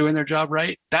credit for doing their job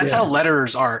right. That's how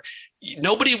letterers are.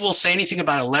 Nobody will say anything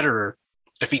about a letterer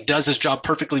if he does his job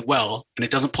perfectly well and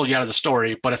it doesn't pull you out of the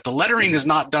story. But if the lettering is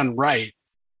not done right,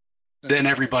 then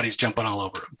everybody's jumping all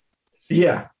over him.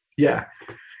 Yeah. Yeah.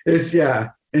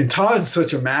 And Todd's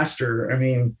such a master. I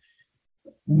mean,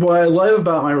 what I love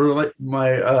about my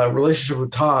relationship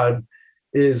with Todd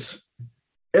is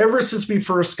ever since we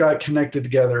first got connected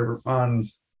together on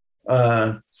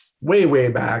way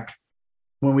back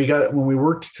when we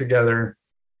worked together,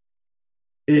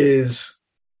 is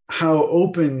how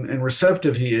open and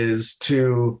receptive he is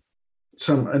to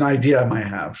an idea I might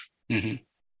have. Mm-hmm.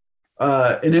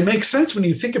 And it makes sense when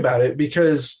you think about it,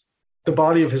 because the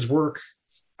body of his work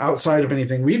outside of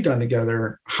anything we've done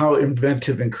together, how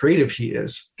inventive and creative he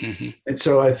is. Mm-hmm. And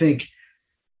so I think,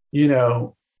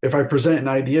 if I present an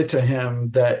idea to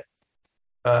him that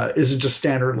isn't just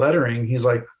standard lettering, he's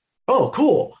like, oh,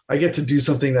 cool. I get to do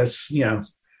something that's,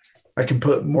 I can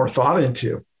put more thought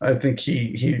into. I think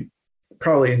he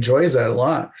probably enjoys that a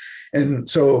lot. And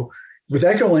so with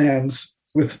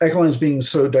Echolands being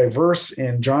so diverse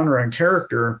in genre and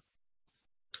character,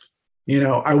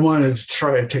 I wanted to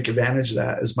try to take advantage of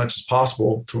that as much as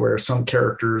possible, to where some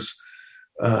characters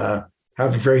have a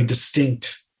very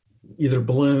distinct either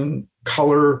balloon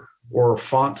color or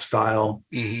font style.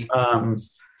 Mm-hmm.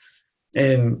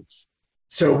 And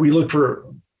so we look for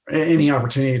any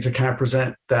opportunity to kind of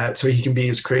present that so he can be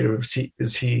as creative as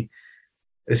he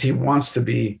wants to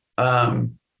be.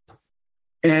 And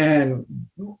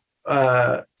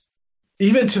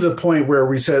even to the point where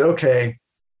we said, okay,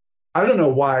 I don't know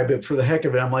why, but for the heck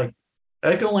of it, I'm like,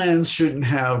 Echolands shouldn't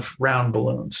have round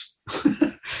balloons.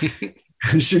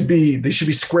 They should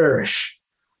be squarish,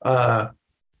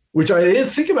 which I didn't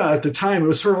think about at the time. It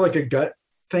was sort of like a gut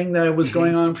thing that was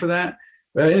going on for that.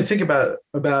 But I didn't think about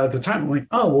it at the time. I'm like,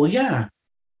 oh, well, yeah.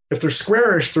 If they're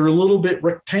squarish, they're a little bit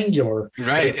rectangular.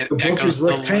 Right. The book is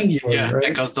rectangular. Right?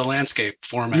 Echoes the landscape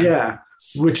format. Yeah.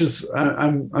 Which is,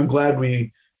 I'm glad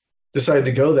we decided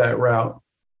to go that route.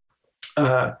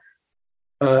 I've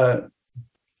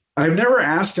never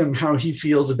asked him how he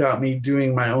feels about me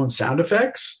doing my own sound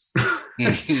effects.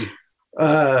 If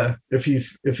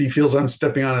he feels I'm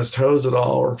stepping on his toes at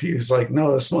all, or if he's like,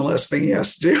 no, that's one less thing he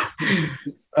has to do.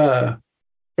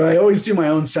 But I always do my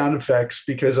own sound effects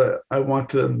because I want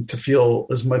them to feel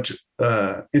as much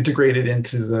integrated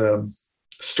into the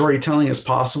storytelling as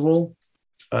possible,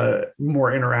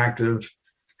 more interactive.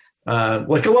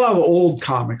 Like a lot of the old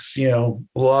comics, a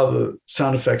lot of the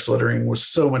sound effects lettering was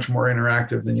so much more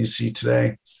interactive than you see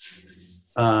today.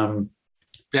 Yeah,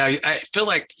 I feel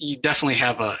like you definitely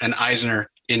have an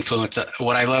Eisner influence.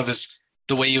 What I love is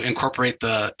the way you incorporate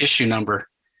the issue number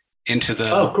into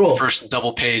the first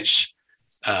double page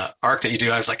arc that you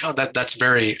do. I was like, oh, that's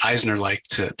very Eisner-like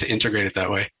to integrate it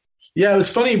that way. Yeah, it was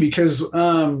funny because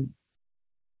I'm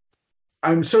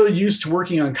so used to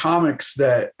working on comics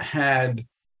that had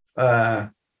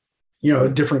a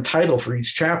different title for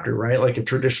each chapter, right? Like a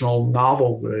traditional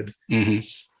novel would. Mm-hmm.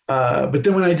 But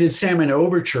then when I did Salmon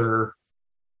Overture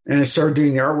and I started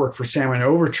doing the artwork for Salmon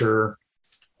Overture,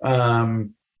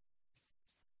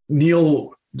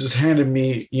 Neil just handed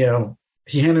me,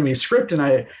 he handed me a script, and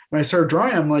when I started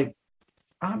drawing, I'm like,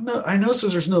 I noticed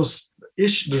there's no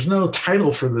issue, there's no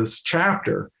title for this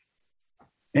chapter,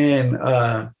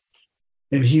 and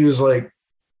he was like,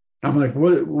 I'm like,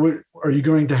 what are you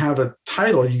going to have a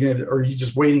title? Or are you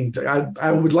just waiting?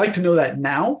 I would like to know that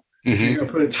now. If you're going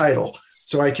to put a title,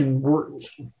 so I can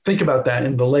think about that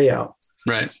in the layout.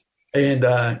 Right.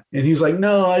 And he's like,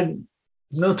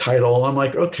 no title. I'm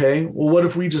like, okay, well, what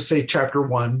if we just say chapter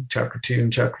 1, chapter 2,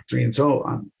 and chapter 3, and so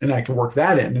on, and I can work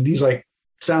that in. And he's like,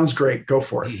 sounds great, go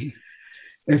for it.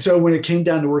 And so when it came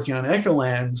down to working on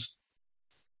Echolands,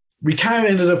 we kind of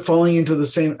ended up falling into the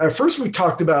same. At first, we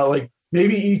talked about like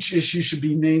maybe each issue should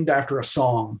be named after a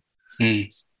song. We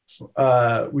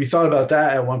thought about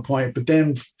that at one point, but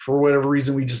then for whatever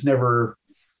reason, we just never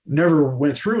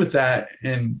went through with that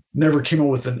and never came up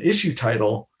with an issue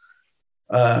title.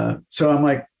 So I'm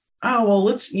like, oh, well,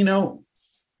 let's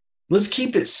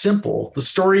keep it simple. The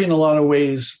story in a lot of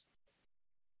ways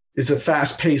is a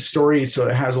fast-paced story, so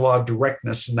it has a lot of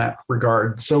directness in that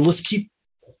regard. So let's keep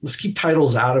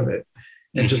titles out of it,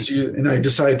 and and I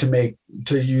decided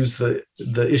to use the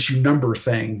issue number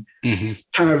thing,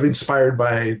 kind of inspired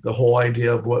by the whole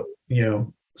idea of what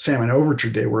Salmon Overture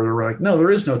did, where they were like, no,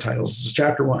 there is no titles, it's just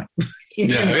chapter 1.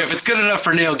 Yeah, if it's good enough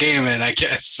for Neil Gaiman, I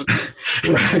guess.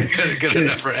 Right. good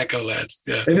enough for Echolands.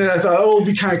 Yeah. And then I thought, it'll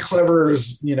be kind of clever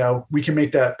as, we can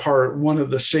make that part one of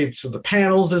the shapes of the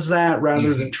panels is that,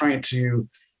 rather than trying to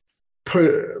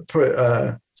put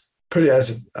it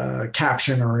as a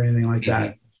caption or anything like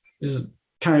that. This is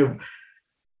kind of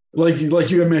like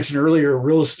you had mentioned earlier,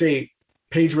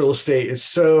 page real estate is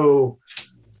so,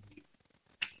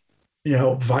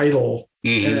 vital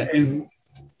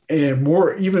and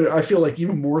more, even I feel like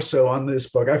even more so on this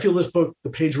book. I feel this book, the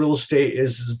page real estate,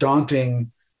 is as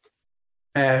daunting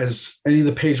as any of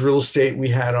the page real estate we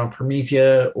had on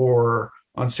Promethea or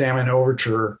on Salmon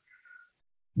Overture.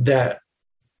 That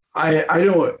I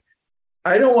don't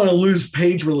want to lose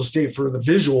page real estate for the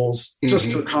visuals just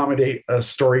to accommodate a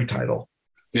story title.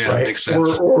 Yeah, right? Makes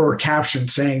sense. Or a caption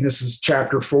saying this is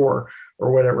chapter 4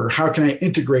 or whatever. How can I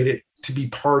integrate it to be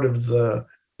part of the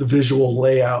visual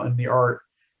layout and the art?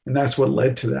 And that's what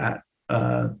led to that.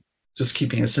 Just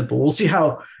keeping it simple. We'll see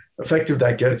how effective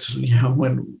that gets,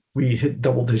 when we hit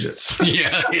double digits.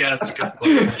 Yeah, that's a good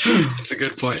point. It's a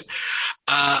good point.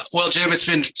 Well, Jim, it's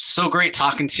been so great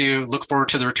talking to you. Look forward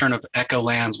to the return of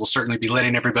Echolands. We'll certainly be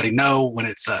letting everybody know when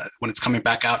it's coming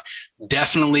back out.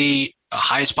 Definitely a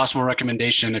highest possible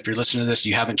recommendation. If you're listening to this,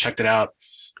 you haven't checked it out,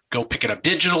 go pick it up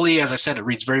digitally. As I said, it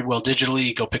reads very well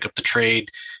digitally. Go pick up the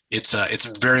trade. It's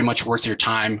very much worth your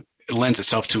time. It lends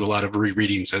itself to a lot of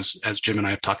rereadings, as Jim and I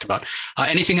have talked about.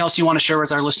 Anything else you want to share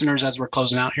with our listeners as we're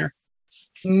closing out here?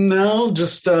 No,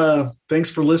 just thanks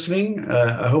for listening.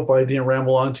 I hope I didn't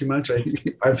ramble on too much.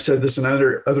 I've said this in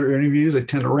other interviews. I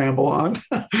tend to ramble on.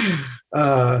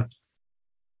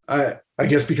 I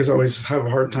guess because I always have a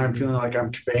hard time feeling like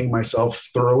I'm conveying myself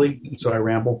thoroughly, so I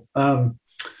ramble. And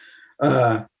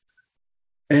I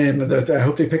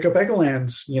hope they pick up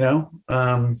Echolands,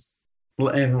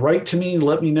 and write to me.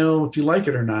 Let me know if you like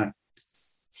it or not.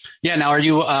 Yeah. Now, are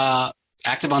you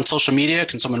active on social media?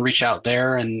 Can someone reach out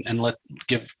there and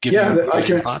give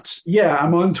your thoughts? Yeah,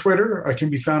 I'm on Twitter. I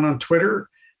can be found on Twitter.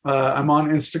 I'm on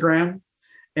Instagram,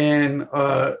 and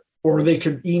or they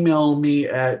could email me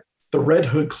at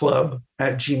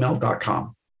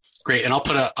theredhoodclub@gmail.com. Great. And I'll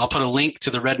put a link to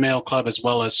the Red Mail Club as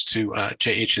well as to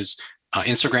JH's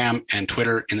Instagram and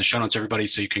Twitter in the show notes, everybody,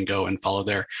 so you can go and follow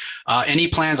there. Any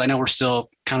plans? I know we're still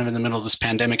kind of in the middle of this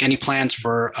pandemic. Any plans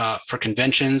for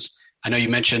conventions? I know you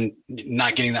mentioned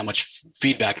not getting that much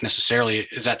feedback necessarily.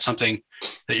 Is that something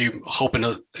that you're hoping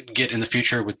to get in the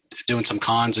future with doing some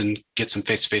cons and get some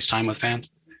face-to-face time with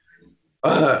fans?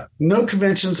 No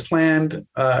conventions planned.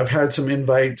 I've had some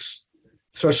invites,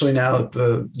 especially now that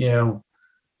the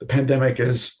pandemic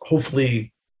is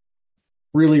hopefully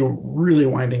really, really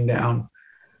winding down.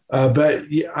 But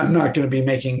I'm not going to be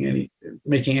making any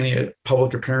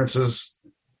public appearances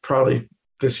probably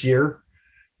this year,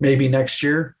 maybe next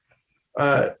year.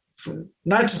 Not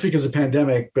just because of the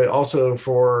pandemic, but also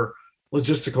for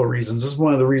logistical reasons. This is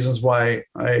one of the reasons why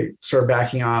I started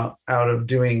backing out of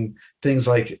doing things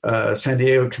like San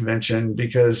Diego convention,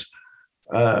 because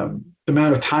the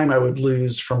amount of time I would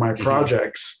lose from my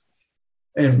projects,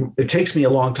 and it takes me a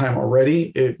long time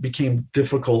already. It became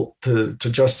difficult to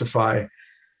justify.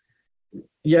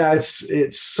 Yeah,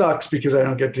 it sucks because I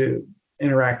don't get to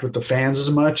interact with the fans as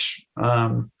much,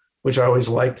 which I always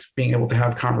liked, being able to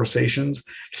have conversations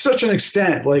to such an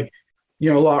extent. Like, a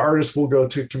lot of artists will go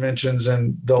to conventions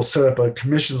and they'll set up a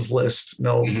commissions list and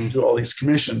they'll do all these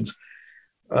commissions.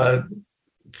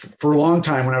 for a long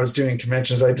time when I was doing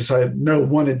conventions, I decided no,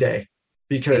 one a day,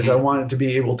 because I wanted to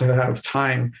be able to have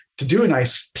time to do a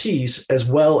nice piece, as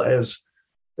well as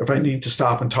if I need to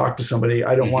stop and talk to somebody.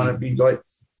 I don't want to be like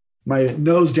my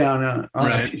nose down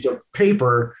on a piece of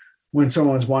paper when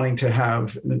someone's wanting to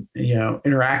have,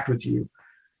 interact with you.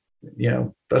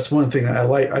 That's one thing that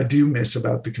I do miss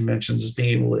about the conventions, is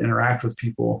being able to interact with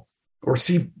people or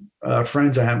see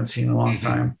friends I haven't seen in a long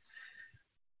time.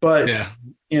 But,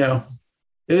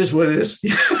 it is what it is.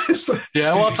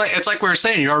 Well, it's like we were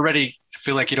saying, you already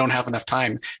feel like you don't have enough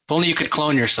time. If only you could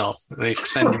clone yourself. They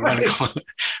send you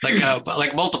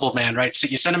like multiple man, right? So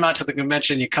you send them out to the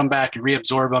convention, you come back, you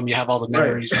reabsorb them, you have all the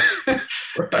memories. Yeah,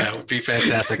 it would be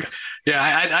fantastic.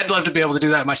 Yeah, I'd love to be able to do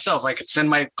that myself. I could send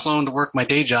my clone to work my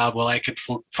day job while I could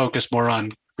focus more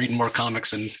on reading more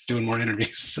comics and doing more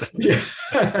interviews.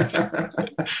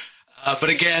 But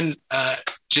again,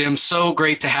 Jim, so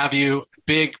great to have you.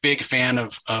 Big fan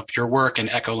of your work and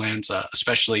Echolands,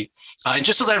 especially. And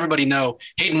just to let everybody know,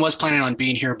 Hayden was planning on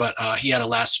being here, but he had a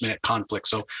last minute conflict.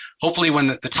 So hopefully when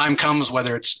the time comes,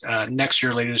 whether it's next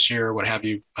year, later this year, or what have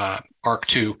you, Arc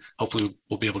 2, hopefully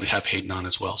we'll be able to have Hayden on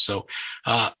as well. So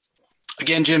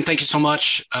again, Jim, thank you so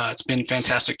much. It's been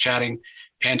fantastic chatting.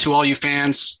 And to all you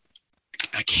fans,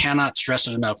 I cannot stress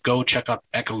it enough. Go check out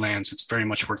Echolands. It's very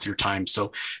much worth your time.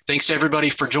 So thanks to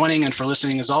everybody for joining and for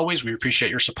listening. As always, we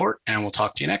appreciate your support, and we'll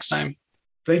talk to you next time.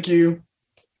 Thank you.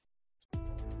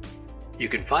 You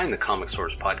can find the Comic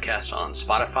Source podcast on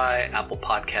Spotify, Apple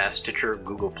Podcasts, Stitcher,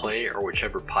 Google Play, or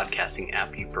whichever podcasting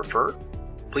app you prefer.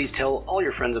 Please tell all your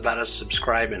friends about us,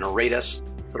 subscribe, and rate us.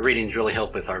 The ratings really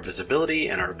help with our visibility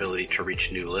and our ability to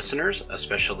reach new listeners,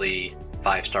 especially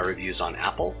 5-star reviews on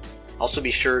Apple. Also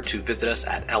be sure to visit us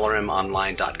at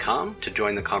lrmonline.com to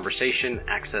join the conversation,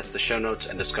 access the show notes,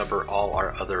 and discover all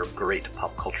our other great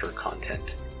pop culture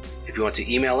content. If you want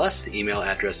to email us, the email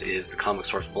address is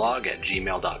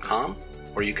thecomicsourceblog@gmail.com,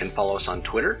 or you can follow us on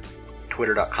Twitter,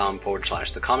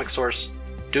 twitter.com/thecomicsource.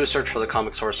 Do a search for The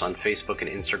Comic Source on Facebook and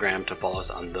Instagram to follow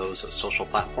us on those social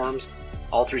platforms.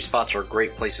 All 3 spots are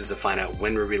great places to find out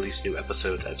when we release new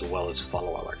episodes, as well as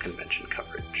follow all our convention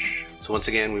coverage. So once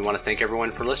again, we want to thank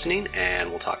everyone for listening, and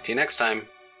we'll talk to you next time.